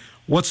again.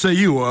 What say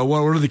you?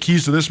 What are the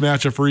keys to this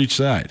matchup for each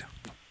side?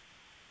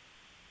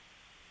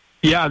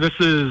 Yeah, this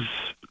is,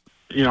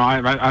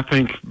 I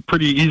think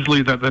pretty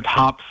easily the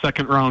top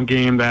second-round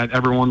game that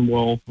everyone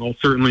will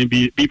certainly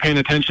be paying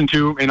attention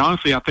to. And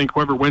honestly, I think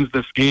whoever wins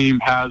this game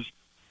has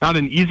not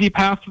an easy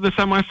path to the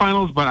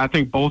semifinals, but I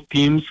think both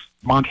teams,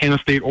 Montana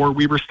State or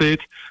Weber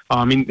State,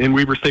 and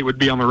Weber State would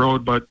be on the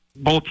road, but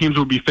both teams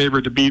would be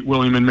favored to beat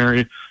William &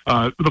 Mary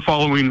the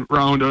following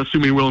round,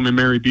 assuming William &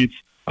 Mary beats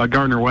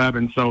Gardner-Webb.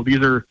 And so these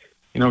are,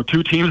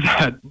 two teams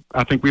that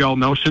I think we all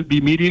know shouldn't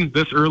be meeting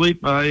this early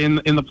in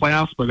the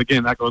playoffs. But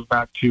again, that goes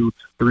back to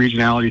the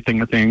regionality thing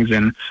of things.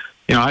 And,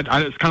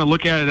 I just kind of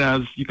look at it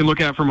as, you can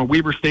look at it from a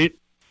Weber State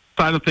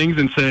side of things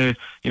and say,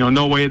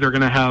 no way they're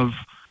going to have,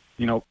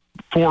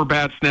 4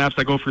 bad snaps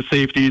that go for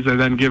safeties and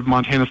then give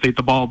Montana State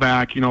the ball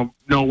back. No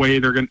way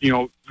they're going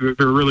to,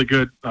 they're really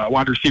good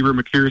wide receiver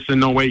McPherson.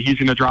 No way he's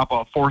going to drop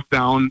a 4th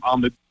down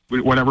on the,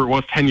 whatever it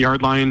was,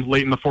 10-yard line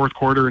late in the 4th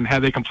quarter. And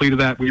had they completed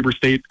that, Weber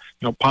State,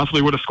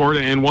 possibly would have scored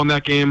it and won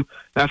that game.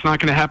 That's not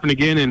going to happen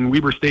again, and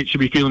Weber State should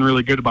be feeling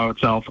really good about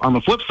itself. On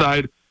the flip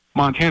side,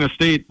 Montana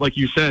State, like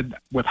you said,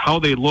 with how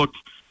they looked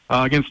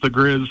against the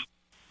Grizz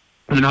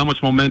and how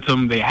much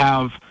momentum they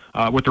have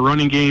with the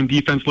running game,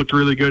 defense looked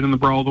really good in the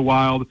Brawl of the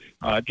Wild.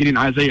 Getting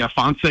Isaiah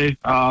Fonse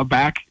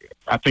back,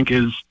 I think,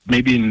 is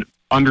maybe an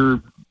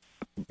underrated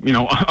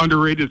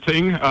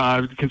thing,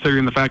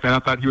 considering the fact that I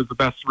thought he was the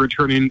best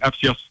returning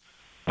FCS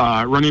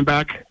running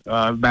back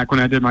when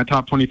I did my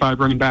top 25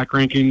 running back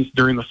rankings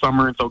during the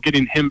summer. And so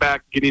getting him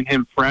back, getting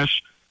him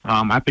fresh,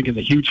 I think is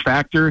a huge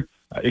factor,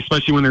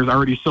 especially when there's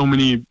already so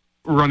many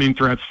running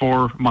threats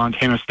for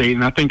Montana State.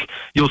 And I think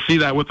you'll see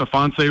that with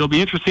Afonso. It'll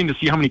be interesting to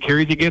see how many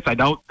carries he gets. I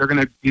doubt they're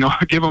going to,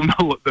 give him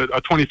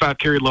a 25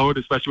 carry load,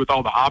 especially with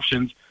all the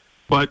options.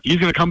 But he's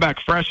going to come back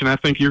fresh, and I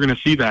think you're going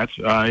to see that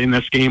in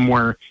this game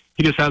where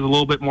he just has a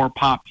little bit more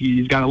pop.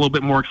 He's got a little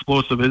bit more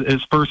explosive.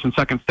 His first and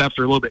second steps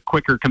are a little bit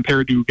quicker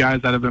compared to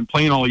guys that have been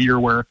playing all year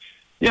where,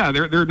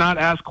 they're not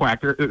as quick.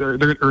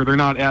 They're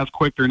not as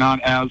quick. They're not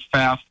as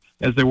fast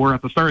as they were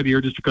at the start of the year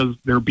just because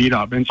they're beat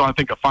up. And so I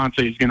think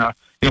Afonso is going to,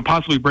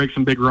 possibly break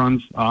some big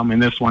runs in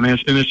this one. And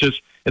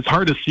it's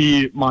hard to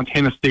see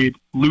Montana State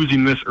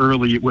losing this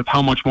early with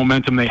how much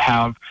momentum they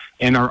have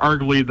and are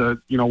arguably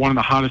one of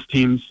the hottest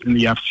teams in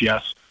the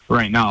FCS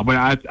right now.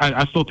 But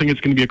I still think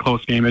it's going to be a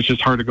close game. It's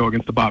just hard to go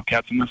against the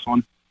Bobcats in this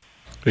one.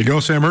 There you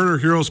go. Sam Herder,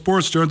 Hero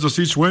Sports, joins us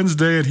each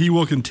Wednesday, and he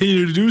will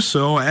continue to do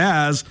so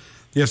as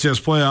the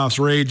FCS playoffs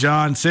rage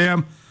on.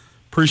 Sam,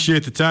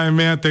 appreciate the time,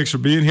 man. Thanks for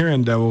being here,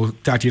 and we'll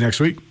talk to you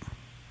next week.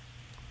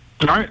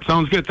 All right,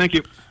 sounds good. Thank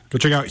you. Go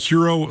check out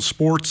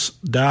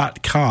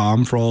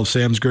herosports.com for all of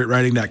Sam's great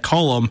writing. That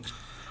column,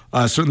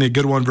 certainly a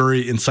good one,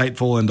 very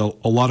insightful, and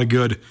a lot of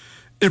good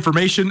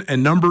information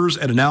and numbers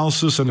and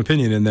analysis and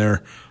opinion in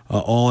there,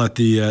 all at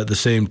the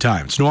same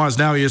time. It's Nuanez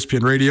Now,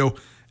 ESPN Radio,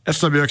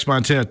 SWX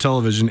Montana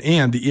Television,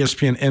 and the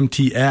ESPN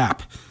MT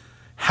app.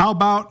 How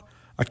about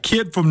a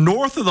kid from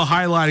north of the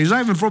High Line? He's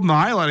not even from the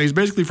High Line. He's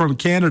basically from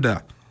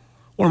Canada.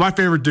 One of my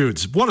favorite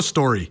dudes. What a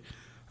story.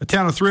 A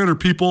town of 300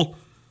 people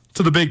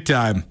to the big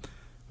time.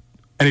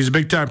 And he's a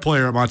big-time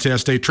player at Montana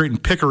State. Trayton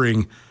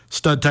Pickering,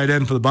 stud tight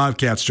end for the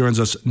Bobcats,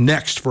 joins us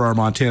next for our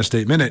Montana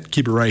State Minute.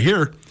 Keep it right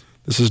here.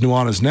 This is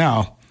Nuanez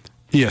Now,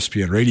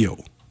 ESPN Radio.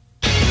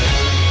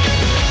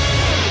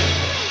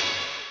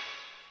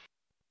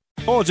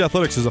 College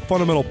athletics is a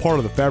fundamental part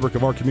of the fabric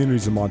of our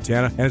communities in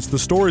Montana, and it's the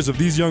stories of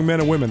these young men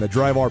and women that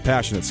drive our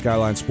passion at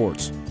Skyline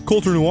Sports.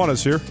 Colter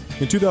Nuanez here.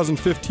 In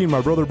 2015, my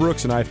brother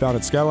Brooks and I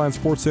founded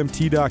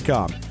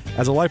SkylineSportsMT.com.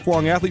 As a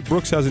lifelong athlete,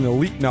 Brooks has an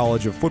elite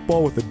knowledge of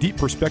football with a deep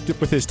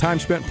perspective with his time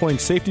spent playing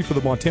safety for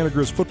the Montana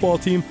Grizz football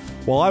team,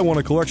 while I won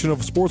a collection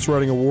of sports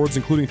writing awards,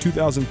 including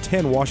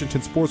 2010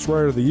 Washington Sports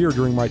Writer of the Year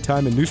during my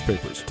time in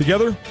newspapers.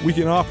 Together, we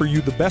can offer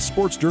you the best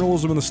sports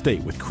journalism in the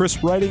state with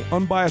crisp writing,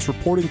 unbiased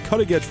reporting,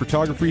 cutting-edge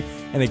photography,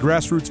 and a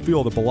grassroots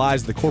feel that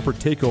belies the corporate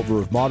takeover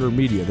of modern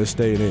media this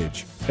day and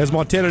age. As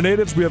Montana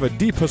natives, we have a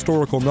deep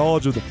historical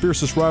knowledge of the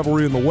fiercest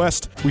rivalry in the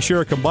West. We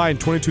share a combined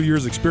 22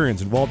 years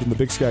experience involved in the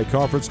Big Sky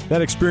Conference.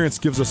 That experience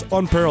gives us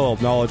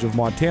unparalleled knowledge of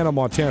Montana,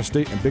 Montana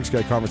State, and Big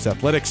Sky Conference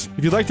athletics.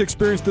 If you'd like to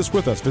experience this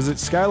with us, visit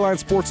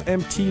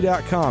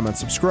SkylineSportsMT.com and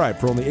subscribe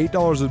for only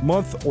 $8 a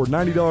month or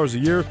 $90 a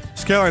year.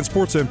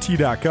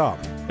 SkylineSportsMT.com.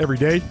 Every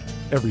day,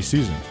 every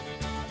season.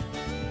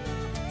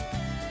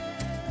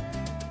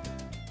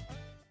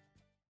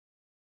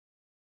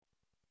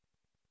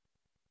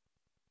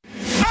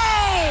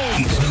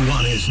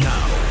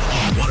 Now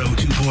on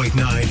 102.9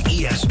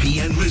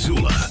 ESPN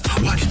Missoula.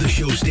 Watch the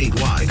show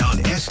statewide on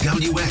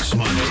SWX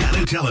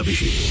Montana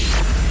Television.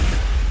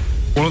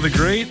 One of the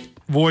great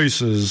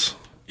voices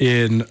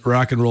in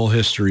rock and roll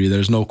history,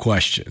 there's no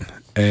question.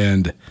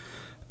 And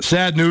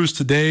sad news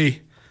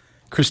today,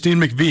 Christine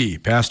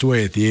McVie passed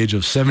away at the age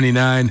of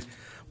 79.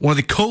 One of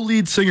the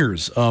co-lead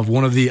singers of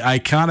one of the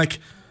iconic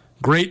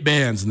great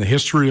bands in the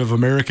history of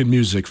American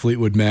music,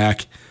 Fleetwood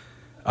Mac.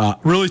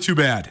 Really too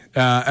bad.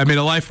 A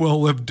life well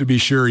lived, to be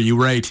sure.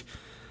 You right.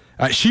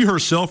 She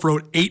herself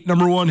wrote 8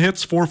 number one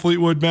hits for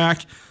Fleetwood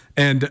Mac,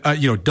 and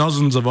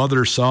dozens of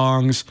other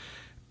songs.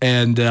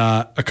 And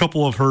a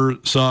couple of her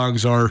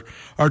songs are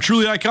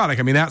truly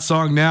iconic. That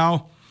song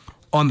now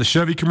on the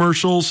Chevy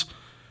commercials.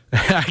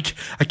 I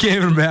can't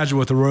even imagine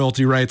what the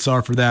royalty rights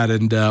are for that,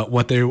 and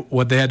what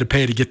they had to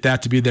pay to get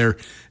that to be their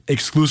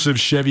exclusive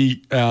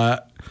Chevy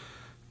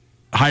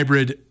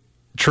hybrid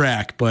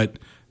track. But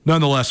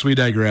nonetheless, we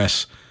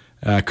digress.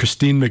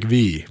 Christine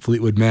McVie,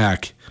 Fleetwood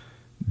Mac,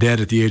 dead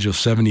at the age of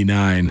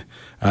 79.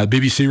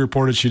 BBC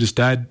reported she just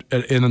died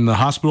in the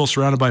hospital,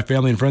 surrounded by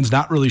family and friends.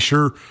 Not really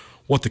sure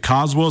what the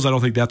cause was. I don't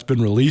think that's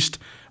been released.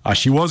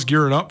 She was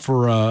gearing up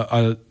for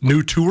a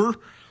new tour,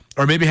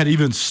 or maybe had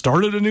even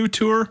started a new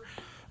tour.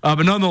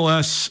 But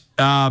nonetheless,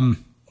 I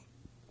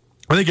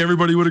think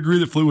everybody would agree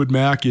that Fleetwood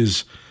Mac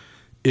is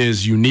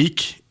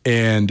unique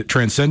and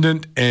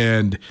transcendent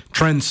and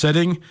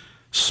trend-setting.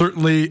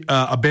 Certainly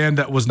a band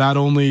that was not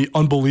only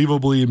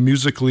unbelievably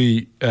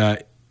musically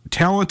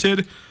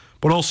talented,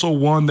 but also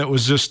one that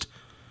was just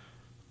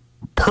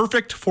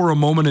perfect for a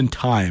moment in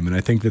time. And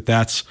I think that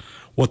that's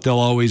what they'll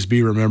always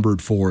be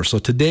remembered for. So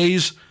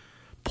today's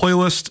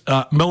playlist,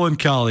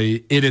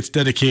 melancholy in its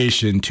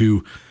dedication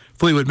to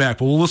Fleetwood Mac.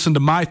 But we'll listen to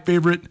my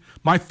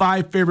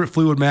 5 favorite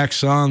Fleetwood Mac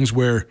songs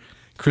where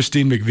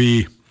Christine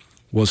McVie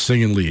was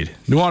singing lead.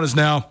 Nuanez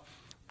Now,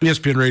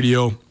 ESPN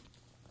Radio,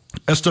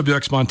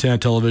 SWX Montana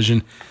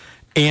Television,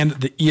 and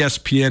the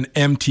ESPN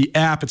MT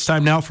app. It's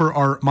time now for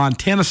our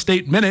Montana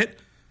State Minute,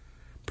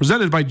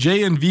 presented by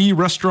J&V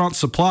Restaurant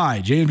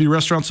Supply. J&V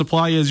Restaurant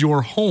Supply is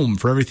your home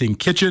for everything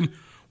kitchen.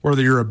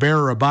 Whether you're a Bear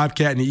or a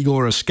Bobcat, an Eagle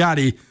or a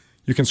Scotty,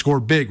 you can score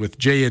big with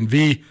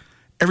J&V.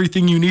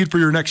 Everything you need for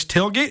your next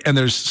tailgate, and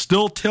there's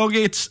still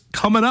tailgates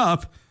coming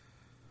up,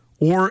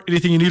 or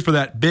anything you need for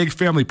that big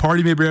family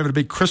party. Maybe you're having a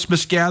big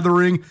Christmas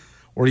gathering,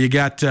 or you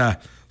got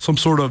some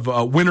sort of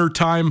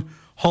wintertime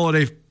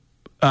holiday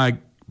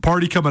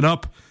party coming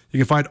up. You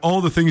can find all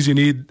the things you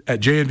need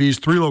at J&V's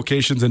 3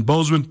 locations in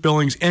Bozeman,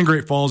 Billings, and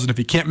Great Falls. And if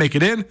you can't make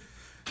it in,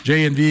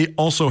 J&V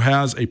also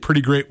has a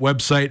pretty great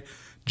website,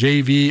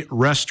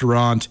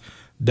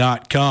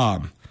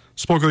 jvrestaurant.com.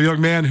 Spoke with a young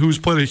man who's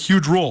played a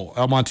huge role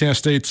at Montana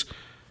State's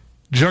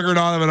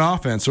juggernaut of an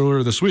offense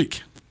earlier this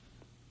week.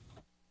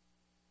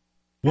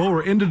 Well,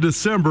 we're into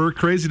December.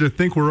 Crazy to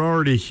think we're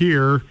already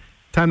here.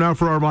 Time now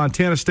for our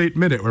Montana State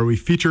Minute, where we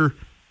feature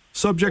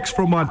subjects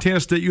from Montana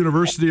State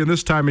University, and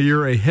this time of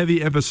year, a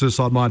heavy emphasis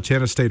on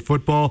Montana State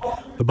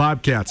football. The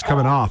Bobcats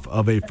coming off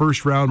of a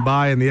first-round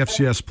bye in the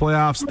FCS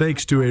playoffs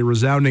thanks to a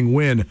resounding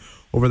win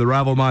over the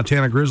rival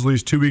Montana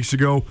Grizzlies 2 weeks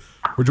ago.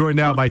 We're joined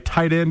now by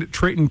tight end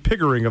Trayton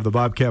Pickering of the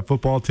Bobcat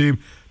football team.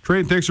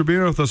 Trayton, thanks for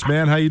being with us,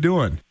 man. How you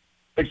doing?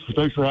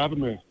 Thanks for having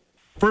me.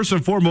 First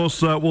and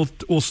foremost,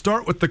 we'll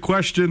start with the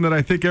question that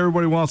I think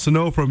everybody wants to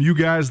know from you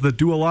guys that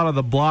do a lot of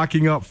the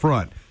blocking up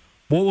front.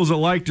 What was it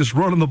like just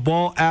running the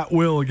ball at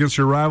will against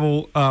your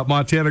rival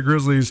Montana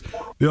Grizzlies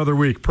the other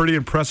week? Pretty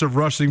impressive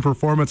rushing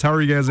performance. How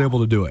are you guys able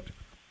to do it?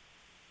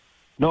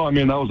 No, I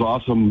mean, that was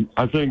awesome.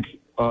 I think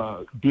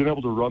being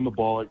able to run the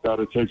ball like that,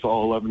 it takes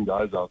all 11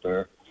 guys out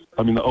there.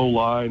 I mean, the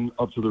O-line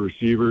up to the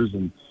receivers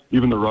and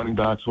even the running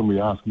backs when we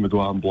ask them to go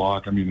out and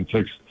block. I mean, it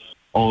takes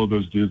all of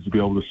those dudes to be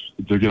able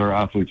to get our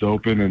athletes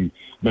open and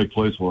make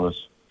plays for us.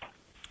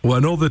 Well, I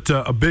know that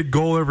a big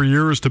goal every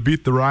year is to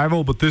beat the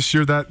rival, but this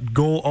year that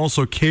goal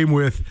also came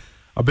with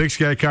a Big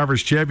Sky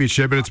Conference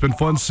championship, and it's been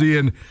fun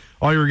seeing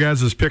all your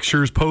guys'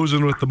 pictures,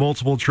 posing with the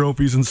multiple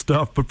trophies and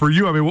stuff. But for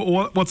you, I mean,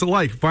 what's it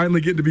like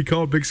finally getting to be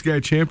called Big Sky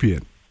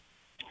champion?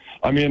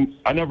 I mean,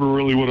 I never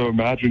really would have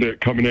imagined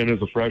it coming in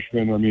as a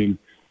freshman. I mean,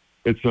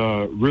 it's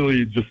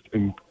really just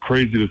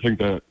crazy to think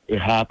that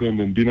it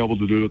happened and being able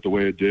to do it the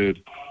way it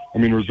did. I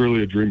mean, it was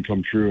really a dream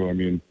come true. I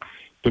mean,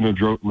 couldn't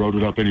have wrote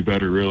it up any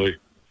better, really.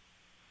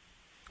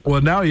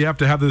 Well, now you have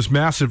to have this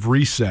massive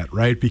reset,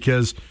 right?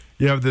 Because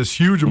you have this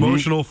huge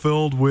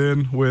emotional-filled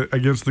win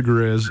against the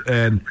Grizz,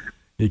 and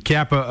you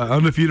cap an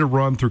undefeated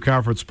run through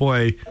conference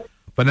play.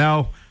 But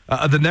now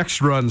the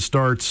next run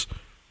starts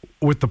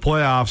with the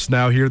playoffs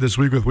now here this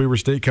week with Weber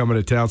State coming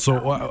to town.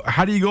 So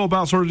how do you go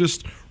about sort of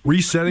just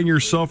resetting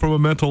yourself from a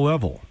mental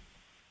level?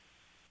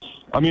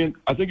 I mean,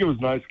 I think it was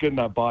nice getting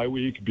that bye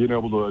week, being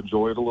able to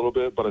enjoy it a little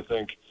bit. But I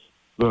think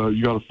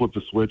you got to flip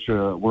the switch.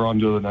 We're on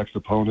to the next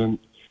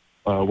opponent.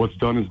 What's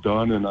done is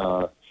done,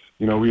 and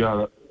you know we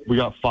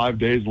got 5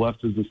 days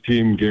left as this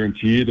team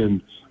guaranteed,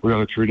 and we got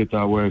to treat it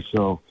that way.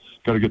 So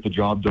got to get the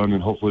job done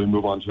and hopefully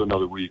move on to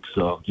another week.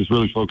 So just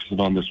really focusing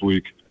on this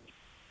week.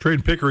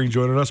 Trayton Pickering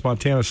joining us,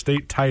 Montana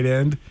State tight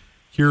end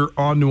here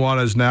on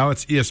Nuanez Now.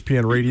 It's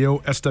ESPN Radio,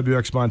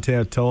 SWX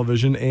Montana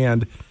Television,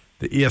 and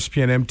the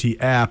ESPN MT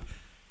app.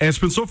 And it's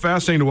been so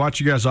fascinating to watch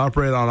you guys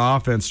operate on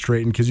offense,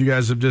 Trayton, because you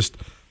guys have just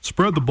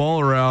spread the ball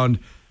around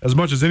as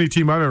much as any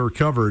team I've ever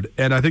covered,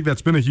 and I think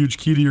that's been a huge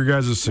key to your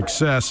guys'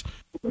 success.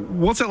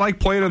 What's it like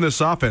playing in this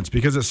offense?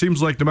 Because it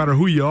seems like no matter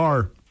who you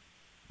are,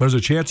 there's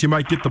a chance you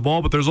might get the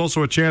ball, but there's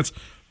also a chance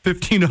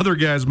 15 other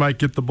guys might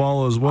get the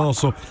ball as well.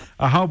 So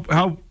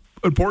how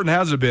important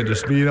has it been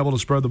just being able to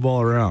spread the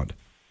ball around?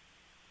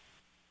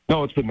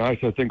 No, it's been nice.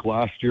 I think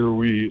last year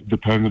we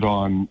depended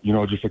on,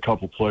 just a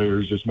couple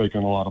players just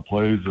making a lot of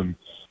plays, and,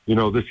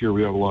 this year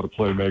we have a lot of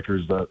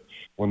playmakers that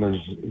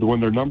when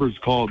their number's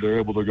called, they're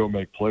able to go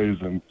make plays.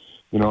 And,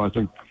 I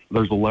think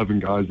there's 11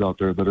 guys out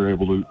there that are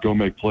able to go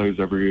make plays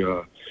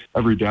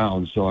every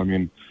down. So, I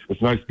mean,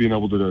 it's nice being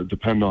able to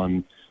depend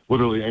on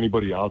literally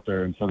anybody out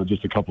there instead of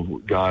just a couple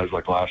guys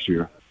like last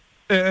year.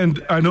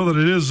 And I know that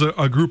it is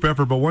a group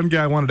effort, but one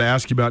guy I wanted to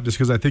ask you about just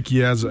because I think he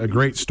has a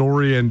great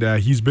story and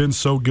he's been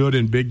so good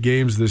in big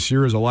games this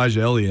year is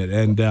Elijah Elliott.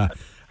 And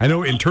I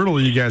know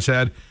internally you guys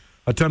had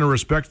a ton of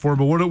respect for him,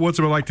 but what's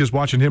it like just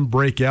watching him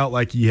break out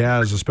like he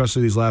has,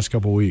 especially these last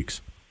couple of weeks?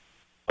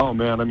 Oh,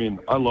 man, I mean,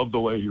 I love the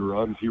way he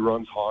runs. He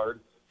runs hard.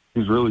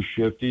 He's really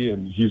shifty,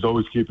 and he's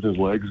always keeping his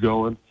legs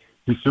going.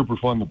 He's super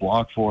fun to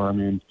block for. I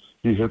mean,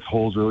 he hits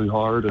holes really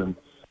hard, and,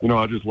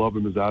 I just love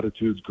him. His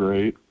attitude's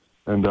great,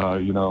 and,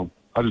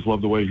 I just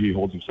love the way he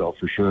holds himself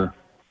for sure.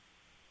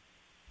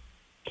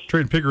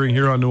 Trayton Pickering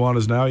here on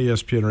Nuanez Now,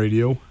 ESPN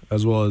Radio,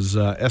 as well as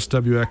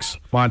SWX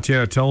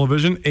Montana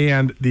Television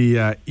and the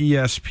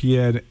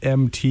ESPN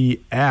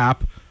MT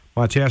app.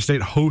 Montana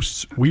State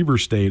hosts Weber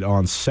State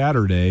on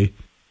Saturday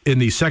in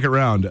the second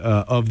round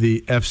of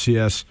the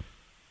FCS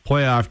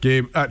playoff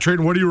game.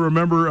 Trayton, what do you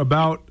remember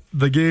about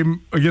the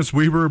game against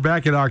Weber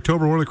back in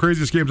October? One of the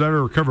craziest games I've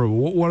ever covered.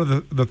 What are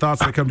the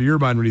thoughts that come to your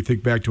mind when you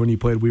think back to when you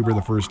played Weber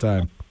the first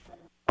time?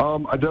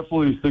 I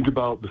definitely think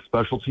about the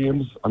special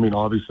teams. I mean,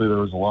 obviously there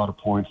was a lot of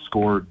points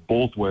scored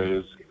both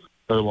ways,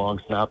 their long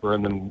snapper,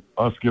 and then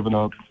us giving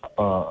up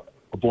a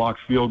blocked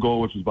field goal,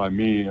 which was by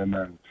me, and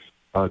then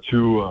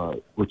two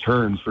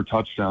returns for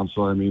touchdowns.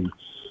 So, I mean,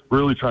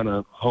 really trying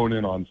to hone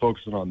in on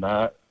focusing on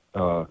that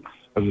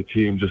as a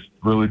team, just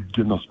really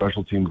getting those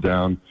special teams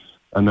down.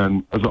 And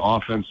then as an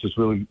offense, just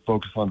really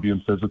focus on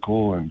being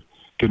physical and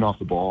getting off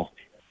the ball.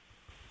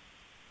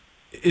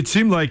 It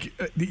seemed like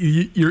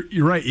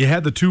you're right. You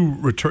had the two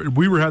return.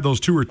 Weber had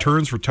those two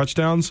returns for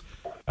touchdowns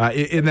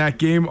in that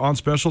game on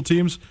special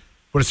teams,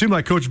 but it seemed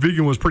like Coach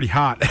Vigen was pretty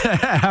hot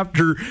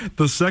after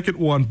the second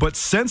one. But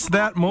since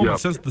that moment,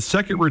 since the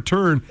second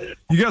return,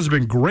 you guys have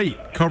been great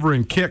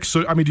covering kicks.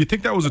 So, I mean, do you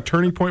think that was a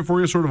turning point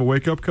for you, sort of a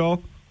wake-up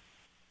call?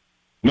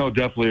 No,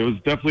 definitely. It was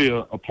definitely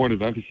a point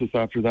of emphasis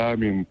after that. I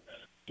mean,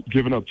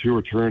 giving up two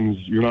returns,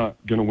 you're not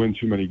going to win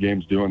too many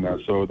games doing that.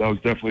 So that was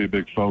definitely a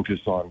big focus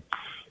on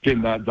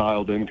getting that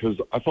dialed in, because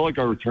I felt like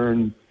our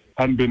return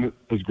hadn't been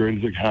as great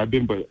as it had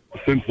been, but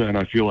since then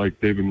I feel like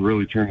they've been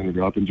really turning it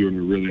up and doing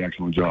a really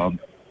excellent job.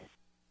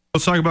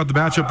 Let's talk about the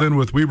matchup then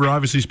with Weber.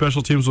 Obviously,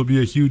 special teams will be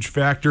a huge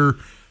factor,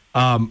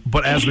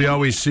 but as we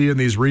always see in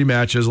these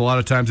rematches, a lot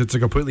of times it's a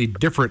completely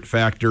different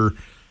factor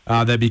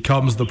that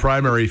becomes the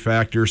primary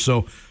factor.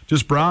 So,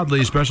 just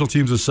broadly, special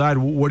teams aside,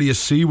 what do you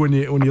see when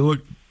you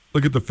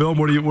look at the film?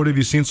 What have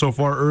you seen so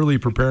far early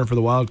preparing for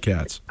the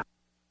Wildcats?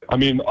 I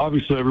mean,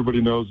 obviously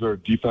everybody knows their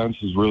defense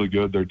is really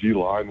good. Their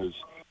D-line is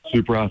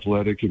super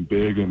athletic and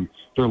big, and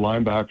their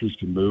linebackers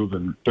can move,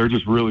 and they're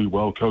just really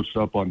well coached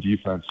up on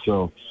defense.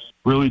 So,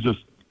 really just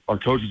our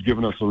coach has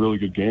given us a really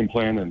good game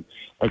plan and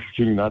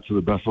executing that to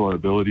the best of our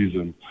abilities.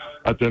 And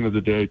at the end of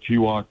the day,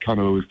 T-Walk kind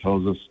of always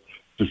tells us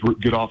just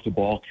get off the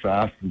ball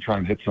fast and try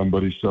and hit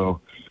somebody. So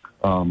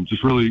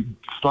just really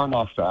starting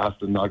off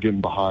fast and not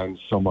getting behind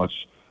so much,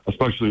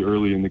 especially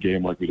early in the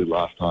game like we did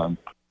last time.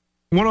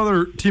 One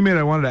other teammate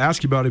I wanted to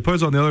ask you about, he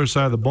plays on the other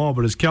side of the ball,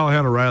 but is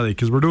Callahan O'Reilly,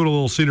 because we're doing a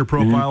little senior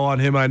profile on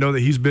him. I know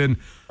that he's been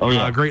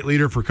a great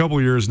leader for a couple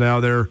of years now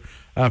there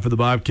for the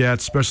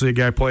Bobcats, especially a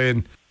guy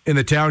playing in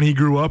the town he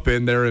grew up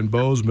in there in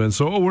Bozeman.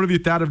 So what have you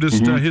thought of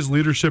just his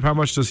leadership? How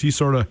much does he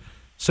sort of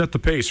set the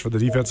pace for the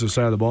defensive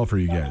side of the ball for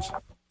you guys?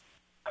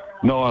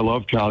 No, I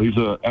love Cal. He's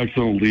an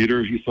excellent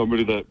leader. He's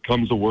somebody that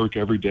comes to work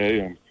every day,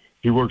 and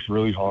he works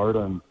really hard.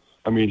 And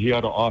I mean, he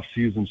had an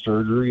off-season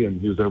surgery,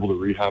 and he was able to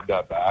rehab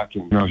that back.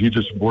 And he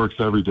just works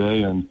every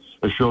day, and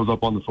it shows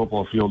up on the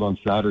football field on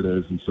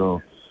Saturdays. And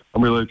so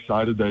I'm really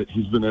excited that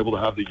he's been able to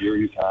have the year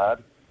he's had,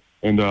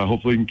 and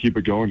hopefully he can keep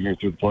it going here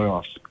through the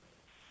playoffs.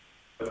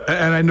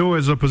 And I know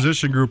as a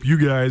position group, you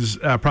guys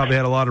probably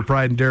had a lot of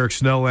pride in Derek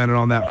Snell landing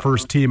on that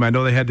first team. I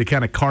know they had to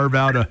kind of carve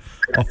out a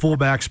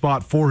fullback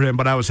spot for him,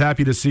 but I was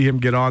happy to see him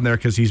get on there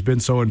because he's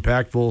been so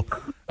impactful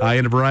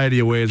in a variety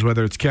of ways,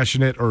 whether it's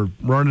catching it or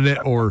running it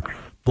or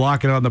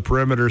blocking on the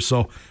perimeter.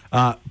 So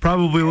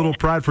probably a little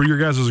pride for your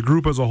guys as a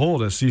group as a whole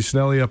to see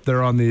Snelly up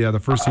there on the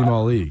first team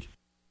All-League.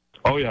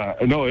 Oh, yeah.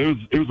 No, it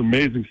was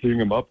amazing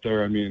seeing him up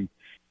there. I mean,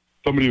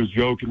 somebody was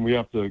joking we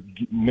have to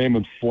name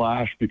him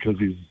Slash because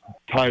he's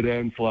tight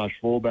end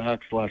 / fullback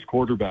 /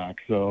 quarterback.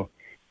 So,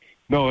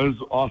 no, it was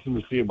awesome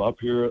to see him up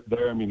there.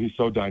 I mean, he's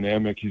so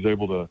dynamic. He's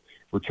able to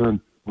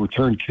return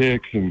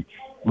kicks and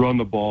run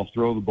the ball,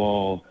 throw the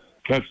ball,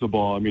 catch the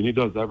ball. I mean, he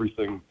does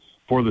everything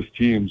for this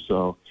team.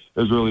 So it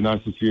was really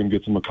nice to see him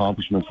get some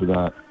accomplishments for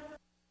that.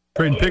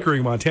 Trayton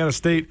Pickering, Montana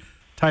State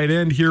tight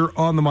end here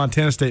on the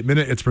Montana State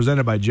Minute. It's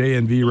presented by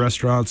JNV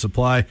Restaurant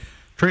Supply.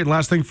 Trayton,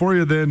 last thing for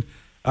you then.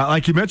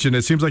 Like you mentioned,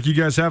 it seems like you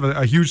guys have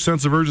a huge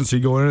sense of urgency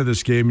going into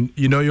this game.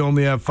 You know you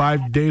only have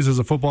 5 days as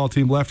a football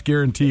team left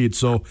guaranteed.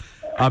 So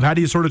how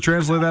do you sort of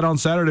translate that on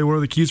Saturday? What are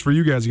the keys for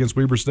you guys against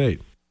Weber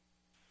State?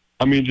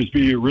 I mean, just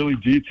be really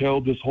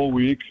detailed this whole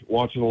week,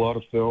 watching a lot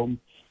of film,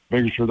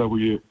 making sure that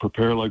we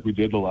prepare like we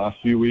did the last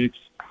few weeks,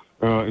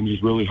 and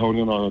just really hone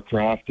in on our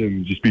craft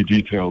and just be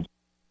detailed.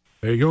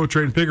 There you go,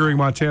 Trayton Pickering,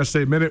 Montana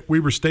State Minute,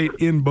 Weber State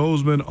in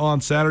Bozeman on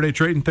Saturday.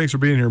 Trayton, thanks for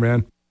being here,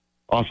 man.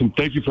 Awesome.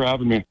 Thank you for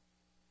having me.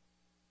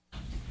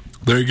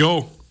 There you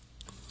go.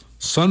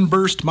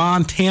 Sunburst,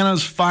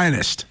 Montana's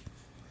finest.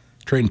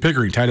 Trayton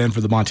Pickering, tight end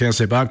for the Montana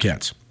State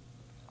Bobcats.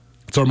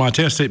 It's our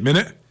Montana State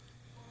Minute.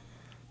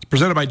 It's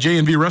presented by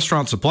J&V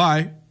Restaurant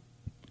Supply.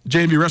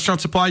 J&V Restaurant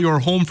Supply, your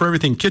home for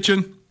everything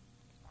kitchen.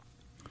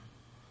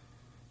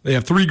 They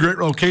have 3 great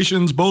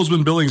locations,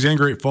 Bozeman, Billings, and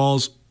Great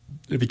Falls.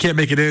 If you can't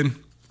make it in,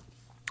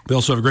 they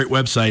also have a great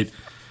website,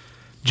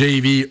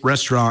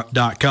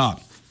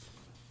 jvrestaurant.com.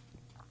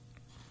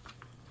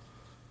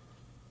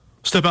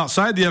 Step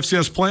outside the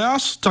FCS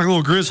playoffs, talk a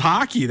little Grizz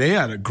hockey. They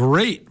had a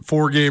great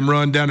 4-game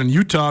run down in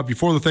Utah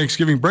before the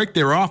Thanksgiving break.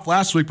 They were off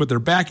last week, but they're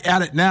back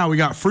at it now. We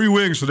got free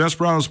wings for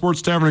Desperado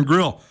Sports Tavern and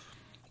Grill.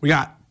 We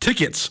got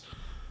tickets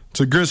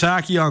to Grizz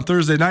hockey on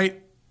Thursday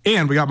night,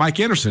 and we got Mike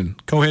Anderson,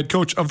 co-head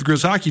coach of the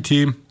Grizz hockey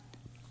team.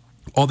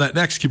 All that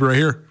next. Keep it right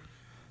here.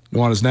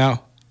 Nuanez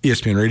Now,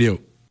 ESPN Radio.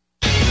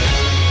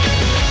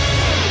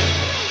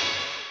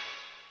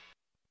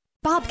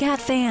 Bobcat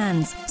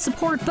fans,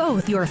 support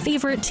both your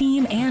favorite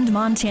team and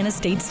Montana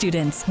State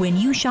students. When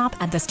you shop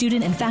at the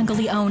student and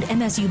faculty-owned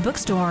MSU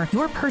bookstore,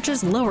 your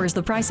purchase lowers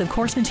the price of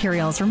course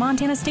materials for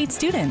Montana State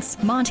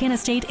students. Montana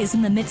State is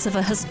in the midst of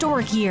a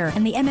historic year,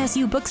 and the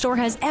MSU bookstore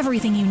has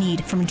everything you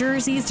need, from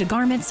jerseys to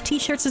garments,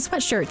 t-shirts to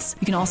sweatshirts.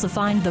 You can also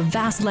find the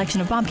vast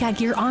selection of Bobcat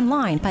gear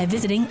online by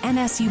visiting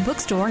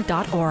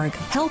msubookstore.org.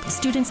 Help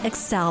students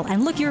excel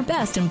and look your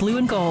best in blue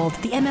and gold.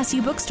 The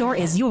MSU bookstore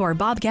is your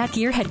Bobcat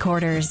gear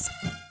headquarters.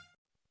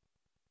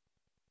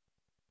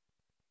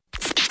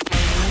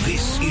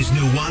 This is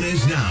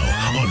Nuanez Now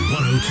on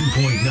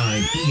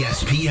 102.9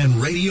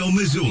 ESPN Radio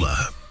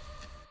Missoula.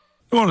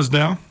 Nuanez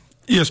Now,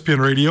 ESPN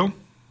Radio.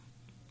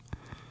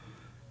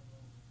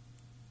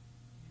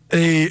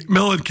 A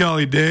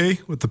melancholy day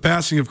with the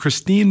passing of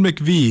Christine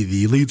McVie,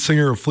 the lead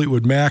singer of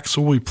Fleetwood Mac.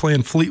 So we'll be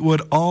playing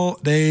Fleetwood all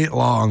day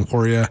long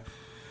for you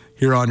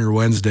here on your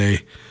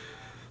Wednesday.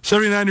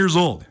 79 years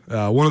old,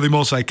 one of the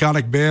most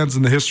iconic bands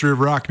in the history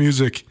of rock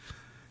music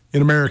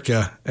in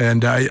America,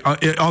 and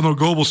on a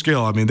global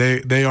scale. I mean,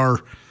 they are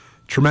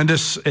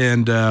tremendous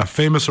and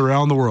famous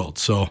around the world.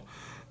 So,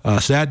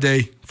 sad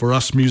day for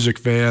us music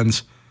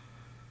fans.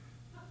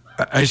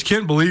 I just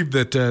can't believe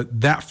that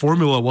that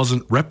formula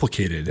wasn't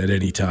replicated at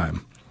any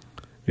time.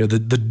 You know,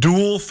 the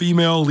dual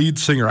female lead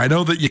singer. I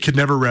know that you could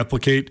never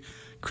replicate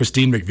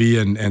Christine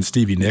McVie and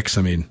Stevie Nicks.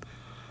 I mean,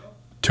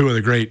 two of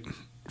the great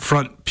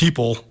front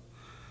people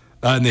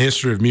in the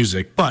history of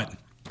music. But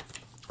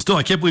still,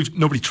 I can't believe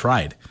nobody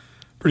tried.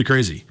 Pretty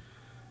crazy.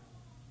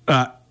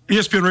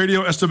 ESPN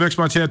Radio, SWX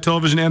Montana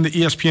Television, and the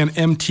ESPN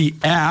MT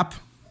app.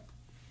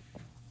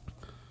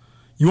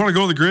 You want to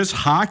go to the Grizz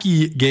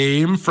hockey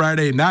game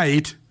Friday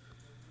night?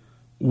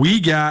 We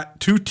got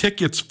 2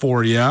 tickets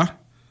for you.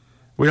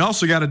 We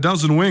also got a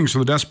dozen wings from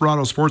the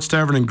Desperado Sports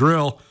Tavern and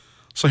Grill.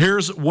 So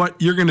here's what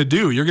you're going to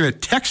do. You're going to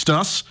text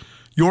us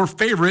your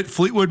favorite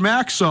Fleetwood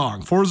Mac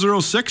song,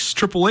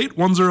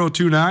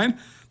 406-888-1029.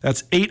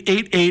 That's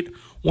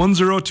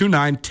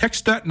 888-1029.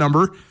 Text that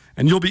number,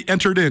 and you'll be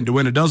entered in to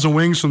win a dozen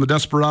wings from the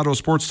Desperado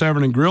Sports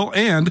Tavern and Grill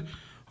and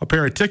a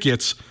pair of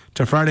tickets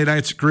to Friday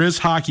night's Grizz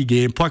hockey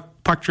game.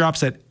 Puck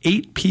drops at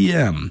 8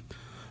 p.m.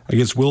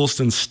 against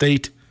Williston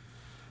State.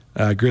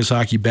 Grizz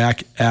hockey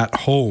back at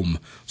home.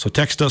 So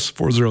text us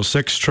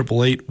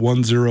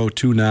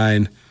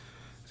 406-888-1029,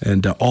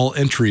 and all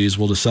entries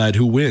will decide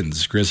who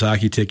wins Grizz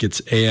hockey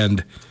tickets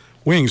and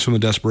wings from the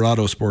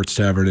Desperado Sports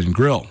Tavern and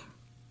Grill.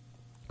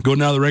 Go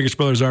now to the Regis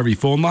Brothers RV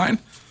phone line.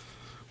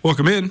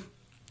 Welcome in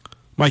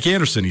Mike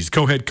Anderson. He's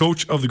co-head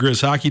coach of the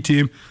Grizz hockey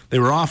team. They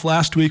were off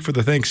last week for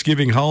the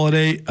Thanksgiving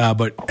holiday,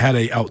 but had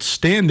an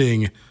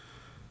outstanding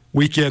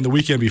weekend the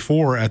weekend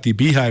before at the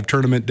Beehive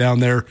tournament down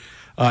there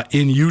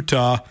in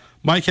Utah.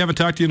 Mike, haven't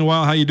talked to you in a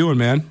while. How you doing,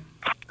 man?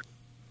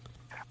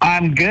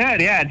 I'm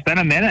good. Yeah, it's been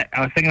a minute.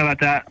 I was thinking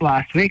about that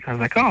last week. I was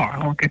like, I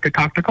won't get to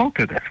talk to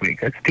Colter this week.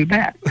 That's too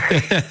bad.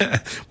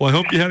 Well, I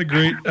hope you had a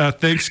great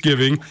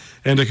Thanksgiving,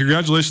 and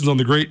congratulations on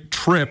the great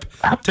trip.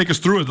 Take us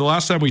through it. The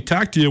last time we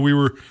talked to you, we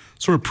were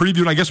sort of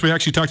previewing. I guess we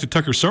actually talked to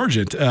Tucker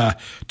Sargent to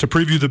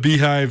preview the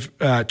Beehive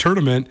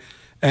tournament,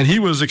 and he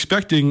was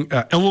expecting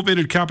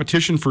elevated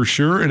competition for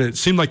sure, and it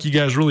seemed like you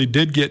guys really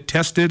did get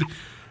tested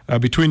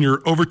between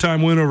your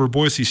overtime win over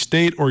Boise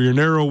State or your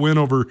narrow win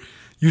over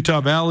Utah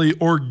Valley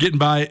or getting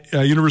by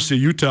University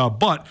of Utah,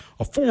 but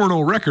a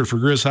 4-0 record for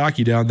Grizz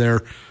hockey down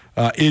there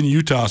in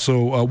Utah.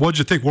 So what'd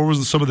you think? What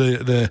was some of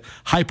the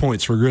high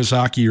points for Grizz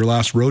hockey your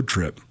last road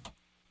trip?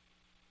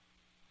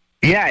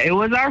 Yeah, it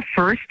was our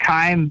first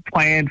time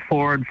playing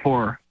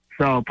 4-4.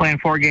 So playing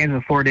 4 games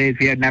in 4 days.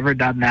 We had never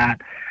done that.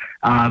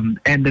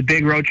 And the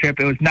big road trip,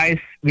 it was nice.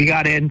 We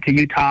got into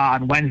Utah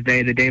on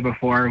Wednesday, the day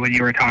before, when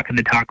you were talking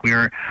to Tuck. We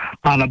were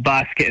on a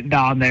bus getting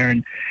down there,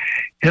 and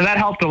that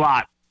helped a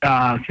lot.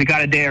 So we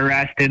got a day of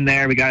rest in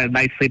there. We got a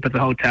night's sleep at the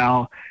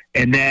hotel.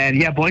 And then,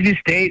 Boise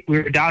State,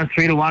 we were down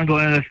 3-1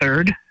 going into the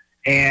third.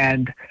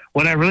 And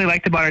what I really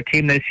liked about our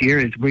team this year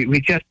is we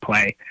just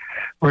play.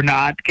 We're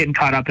not getting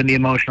caught up in the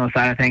emotional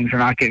side of things. We're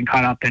not getting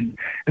caught up in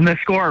the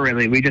score,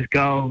 really. We just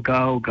go,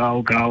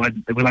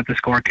 and we let the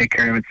score take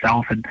care of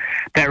itself. And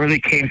that really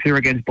came through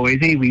against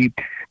Boise.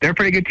 They're a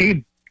pretty good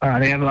team.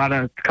 They have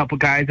a couple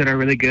guys that are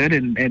really good,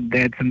 and they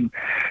had some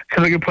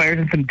good players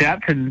and some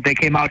depth, and they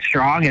came out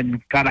strong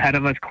and got ahead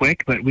of us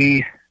quick. But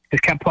we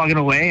just kept plugging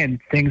away, and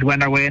things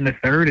went our way in the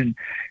third, and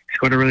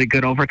scored a really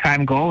good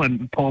overtime goal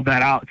and pulled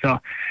that out. So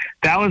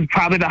that was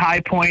probably the high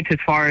point as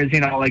far as,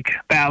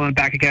 battling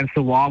back against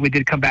the wall. We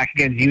did come back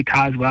against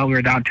Utah as well. We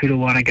were down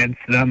 2-1 against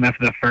them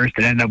after the first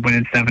and ended up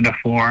winning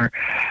 7-4.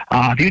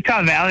 The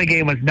Utah Valley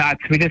game was nuts.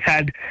 We just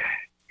had,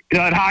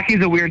 hockey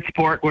is a weird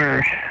sport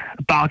where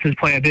bounces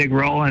play a big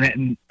role in it.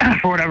 And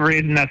for whatever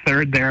reason, the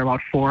third there,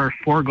 about four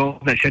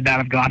goals that should not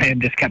have gone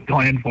in just kept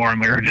going in for them.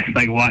 We were just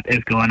like, what is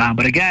going on?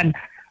 But again,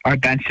 our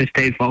bench just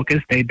stayed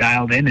focused. They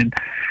dialed in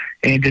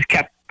and just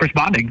kept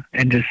responding.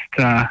 And just,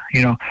 I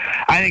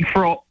think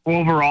for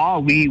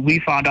overall, we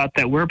found out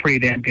that we're a pretty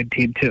damn good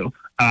team too.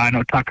 I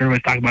know Tucker was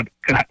talking about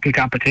good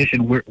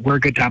competition. We're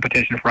good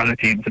competition for other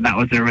teams. And that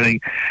was a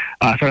really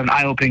sort of an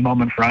eye-opening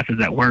moment for us, is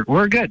that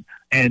we're good.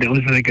 And it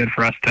was really good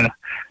for us to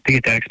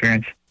get that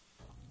experience.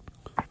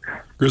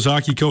 Grizz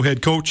hockey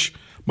co-head coach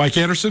Mike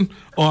Anderson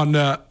on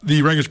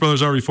the Regis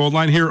Brothers RV phone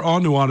line here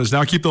on Nuanez.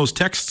 Now keep those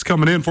texts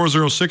coming in,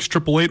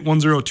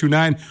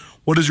 406-888-1029.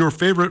 What is your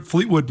favorite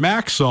Fleetwood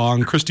Mac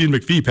song? Christine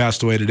McVie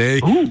passed away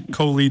today,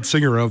 co-lead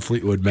singer of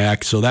Fleetwood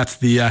Mac. So that's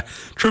the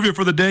trivia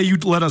for the day. You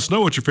let us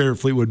know what your favorite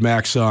Fleetwood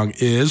Mac song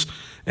is,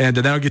 and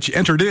that'll get you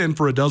entered in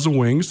for a dozen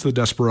wings to the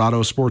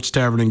Desperado Sports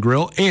Tavern and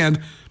Grill and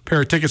a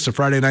pair of tickets to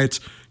Friday night's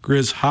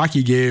Grizz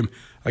hockey game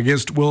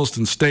against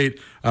Williston State.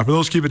 For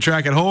those keeping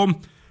track at home,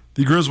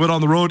 the Grizz went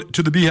on the road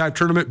to the Beehive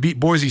tournament, beat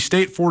Boise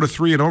State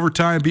 4-3 in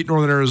overtime, beat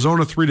Northern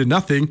Arizona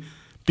 3-0,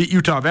 beat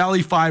Utah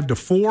Valley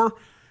 5-4,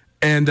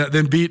 and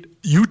then beat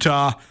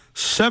Utah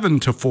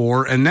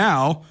 7-4. And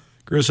now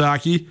Grizz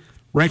hockey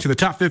ranked in the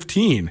top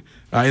 15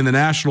 in the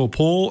national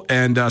poll,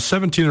 and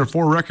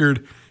 17-4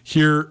 record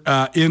here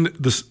in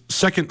the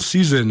second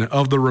season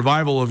of the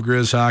revival of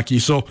Grizz hockey.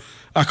 So,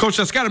 Coach,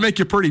 that's got to make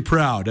you pretty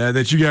proud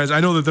that you guys. I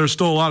know that there's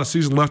still a lot of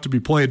season left to be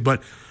played,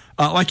 but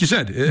like you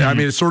said, I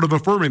mean, it's sort of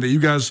affirming that you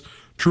guys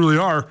truly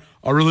are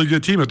a really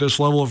good team at this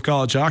level of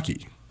college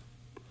hockey.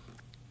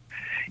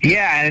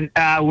 Yeah,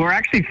 and we're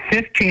actually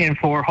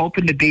 15-4,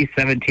 hoping to be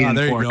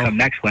 17-4 come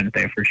next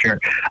Wednesday for sure.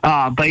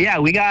 But yeah,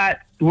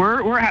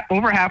 we're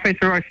over halfway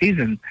through our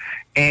season,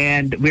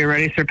 and we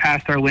already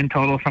surpassed our win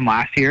total from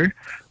last year,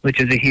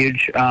 which is a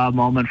huge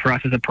moment for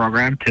us as a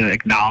program to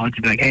acknowledge,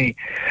 like, hey,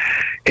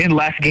 in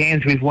less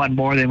games we've won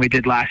more than we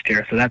did last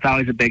year. So that's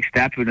always a big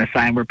step and a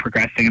sign we're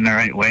progressing in the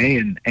right way.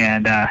 And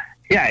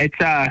yeah, it's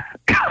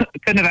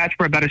couldn't have asked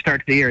for a better start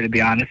to the year, to be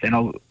honest. I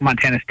know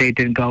Montana State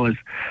didn't go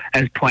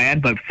as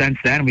planned, but since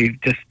then we've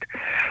just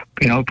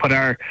put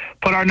our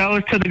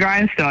nose to the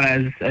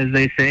grindstone, as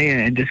they say,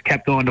 and just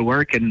kept going to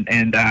work, and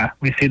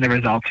we've seen the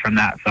results from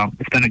that. So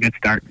it's been a good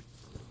start.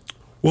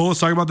 Well, let's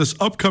talk about this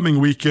upcoming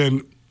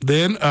weekend.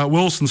 Then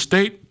Wilson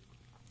State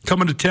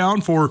coming to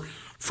town for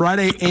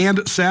Friday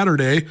and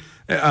Saturday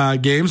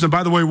games. And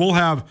by the way, we'll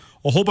have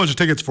a whole bunch of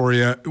tickets for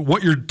you.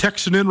 What you're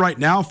texting in right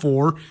now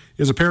for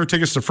is a pair of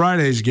tickets to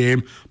Friday's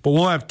game, but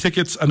we'll have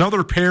tickets,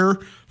 another pair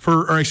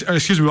we'll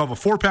have a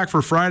 4-pack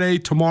for Friday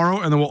tomorrow,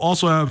 and then we'll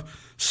also have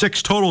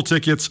 6 total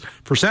tickets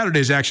for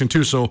Saturday's action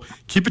too. So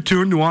keep it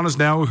tuned. Nuanez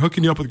Now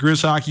hooking you up with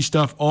Grizz hockey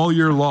stuff all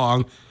year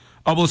long.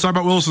 But let's talk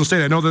about Wilson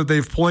State. I know that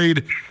they've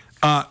played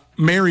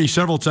Mary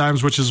several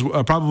times, which is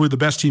probably the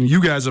best team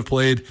you guys have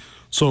played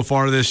so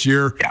far this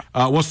year.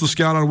 Yeah. What's the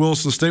scout on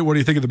Wilson State? What do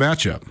you think of the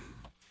matchup?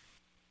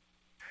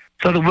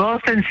 So the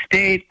Wilson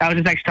State, I was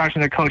just actually talking to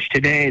their coach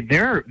today.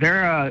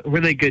 They're a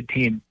really good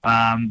team.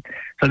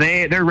 So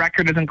their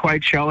record doesn't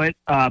quite show it,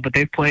 but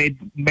they've played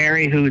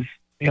Mary, who's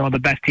the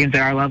best teams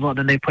at our level, and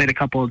then they've played a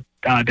couple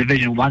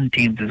Division I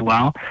teams as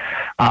well.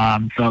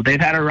 So they've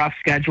had a rough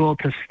schedule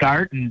to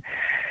start,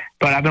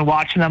 but I've been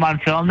watching them on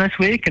film this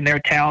week, and they're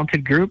a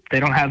talented group. They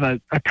don't have a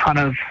ton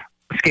of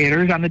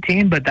skaters on the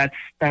team, but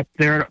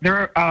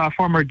they're a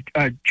former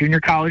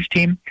junior college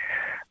team.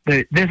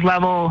 This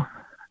level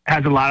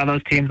has a lot of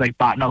those teams, like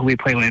Botno, who we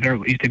play later,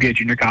 used to be a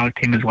junior college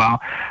team as well.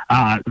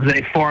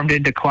 They formed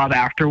into club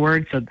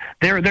afterwards, so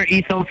their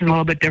ethos is a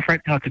little bit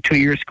different. It's a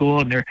 2-year school,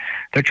 and they're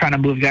trying to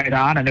move guys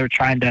on, and they're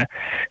trying to.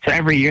 So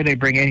every year they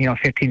bring in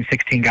 15,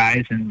 16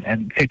 guys,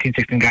 and 15,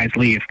 16 guys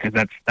leave,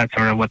 because that's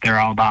sort of what they're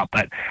all about.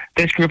 But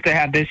this group they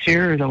have this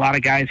year is a lot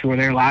of guys who were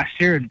there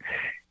last year,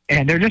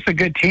 and they're just a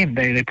good team.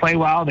 They play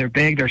well. They're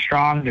big. They're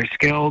strong. They're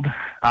skilled.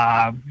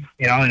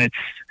 And it's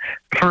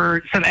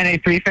for some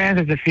NA3 fans.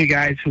 There's a few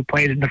guys who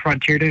played in the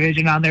Frontier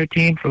Division on their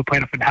team, who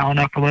played up in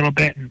Helena for a little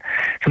bit, and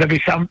so there'll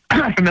be some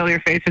familiar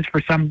faces for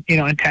some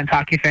intense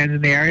hockey fans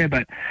in the area.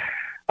 But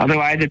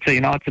otherwise, it's a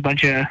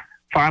bunch of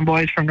farm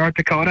boys from North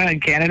Dakota and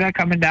Canada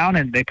coming down,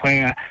 and they play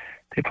a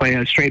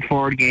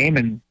straightforward game,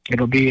 and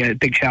it'll be a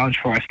big challenge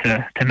for us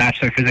to match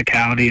their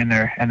physicality and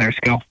their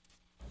skill.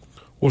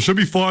 Well, it should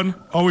be fun.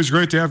 Always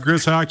great to have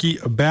Grizz hockey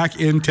back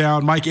in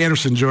town. Mike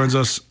Anderson joins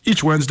us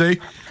each Wednesday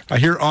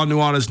here on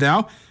Nuanez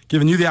Now,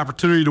 giving you the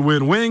opportunity to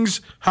win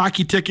wings,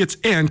 hockey tickets,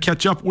 and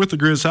catch up with the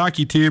Grizz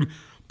hockey team.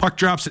 Puck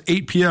drops at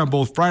 8 p.m.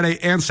 both Friday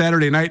and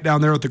Saturday night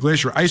down there at the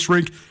Glacier Ice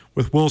Rink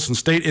with Wilson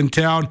State in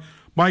town.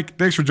 Mike,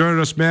 thanks for joining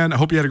us, man. I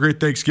hope you had a great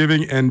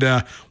Thanksgiving, and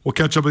we'll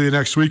catch up with you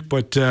next week,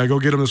 but go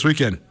get them this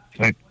weekend.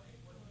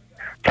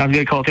 Sounds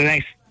good, Colter.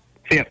 Thanks.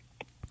 See ya.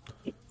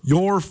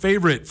 Your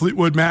favorite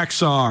Fleetwood Mac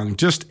song.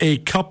 Just a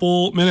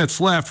couple minutes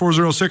left.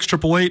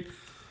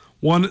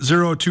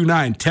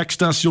 406-888-1029.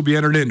 Text us. You'll be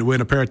entered in to win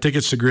a pair of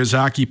tickets to Grizz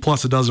hockey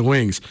plus a dozen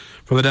wings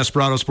from the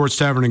Desperado Sports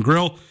Tavern and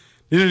Grill.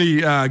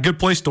 Need any good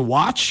place to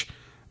watch?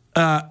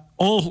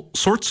 All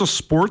sorts of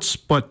sports,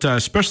 but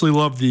especially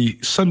love the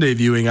Sunday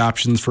viewing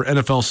options for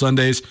NFL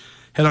Sundays.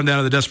 Head on down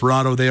to the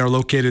Desperado. They are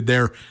located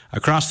there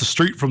across the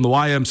street from the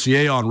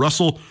YMCA on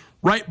Russell,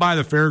 right by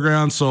the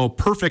fairgrounds. So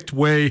perfect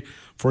way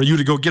for you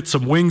to go get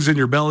some wings in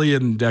your belly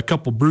and a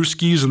couple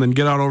brewskis and then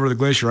get out over the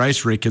Glacier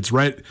Ice Rink. It's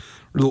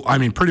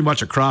pretty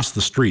much across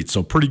the street.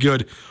 So pretty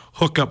good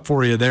hookup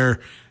for you there.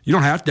 You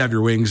don't have to have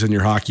your wings and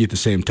your hockey at the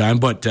same time,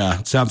 but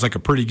it sounds like a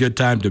pretty good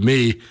time to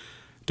me.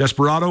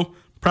 Desperado,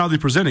 proudly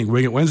presenting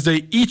Wing It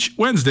Wednesday each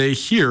Wednesday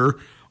here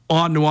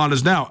on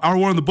Nuanez Now. Hour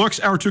 1 in the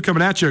books, hour 2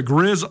 coming at you.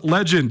 Grizz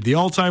legend, the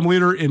all-time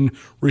leader in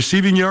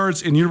receiving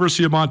yards in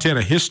University of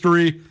Montana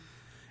history,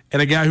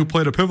 and a guy who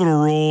played a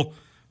pivotal role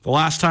the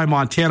last time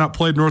Montana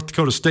played North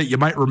Dakota State. You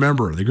might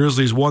remember the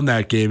Grizzlies won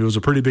that game. It was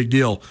a pretty big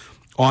deal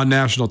on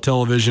national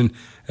television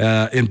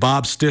in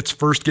Bob Stitt's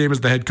first game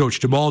as the head coach.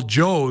 Jamal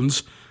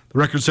Jones, the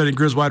record-setting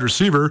Grizz wide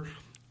receiver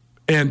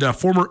and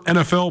former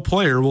NFL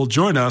player, will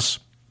join us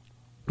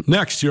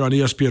next here on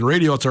ESPN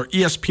Radio. It's our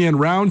ESPN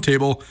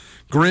Roundtable,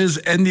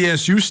 Grizz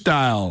NDSU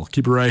style.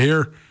 Keep it right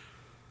here.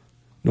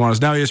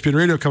 Nuanez Now, ESPN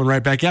Radio, coming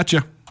right back at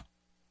you.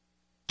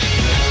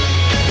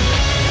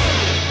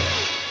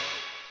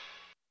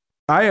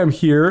 I am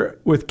here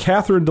with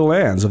Catherine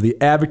DeLands of the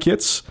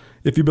Advocates.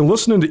 If you've been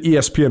listening to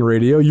ESPN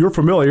Radio, you're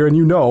familiar and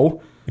you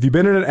know if you've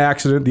been in an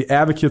accident, the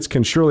Advocates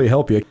can surely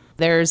help you.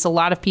 There's a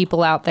lot of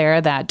people out there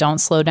that don't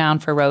slow down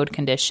for road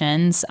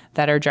conditions,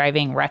 that are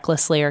driving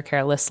recklessly or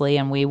carelessly,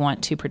 and we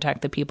want to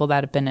protect the people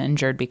that have been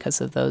injured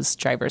because of those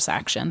drivers'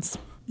 actions.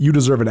 you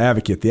deserve an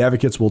advocate. The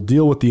Advocates will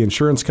deal with the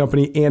insurance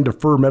company and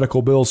defer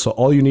medical bills, so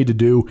all you need to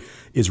do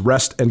is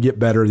rest and get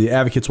better. The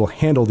Advocates will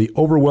handle the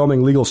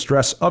overwhelming legal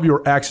stress of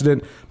your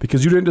accident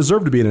because you didn't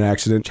deserve to be in an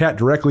accident. Chat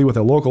directly with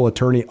a local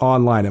attorney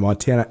online at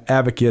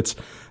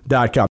MontanaAdvocates.com.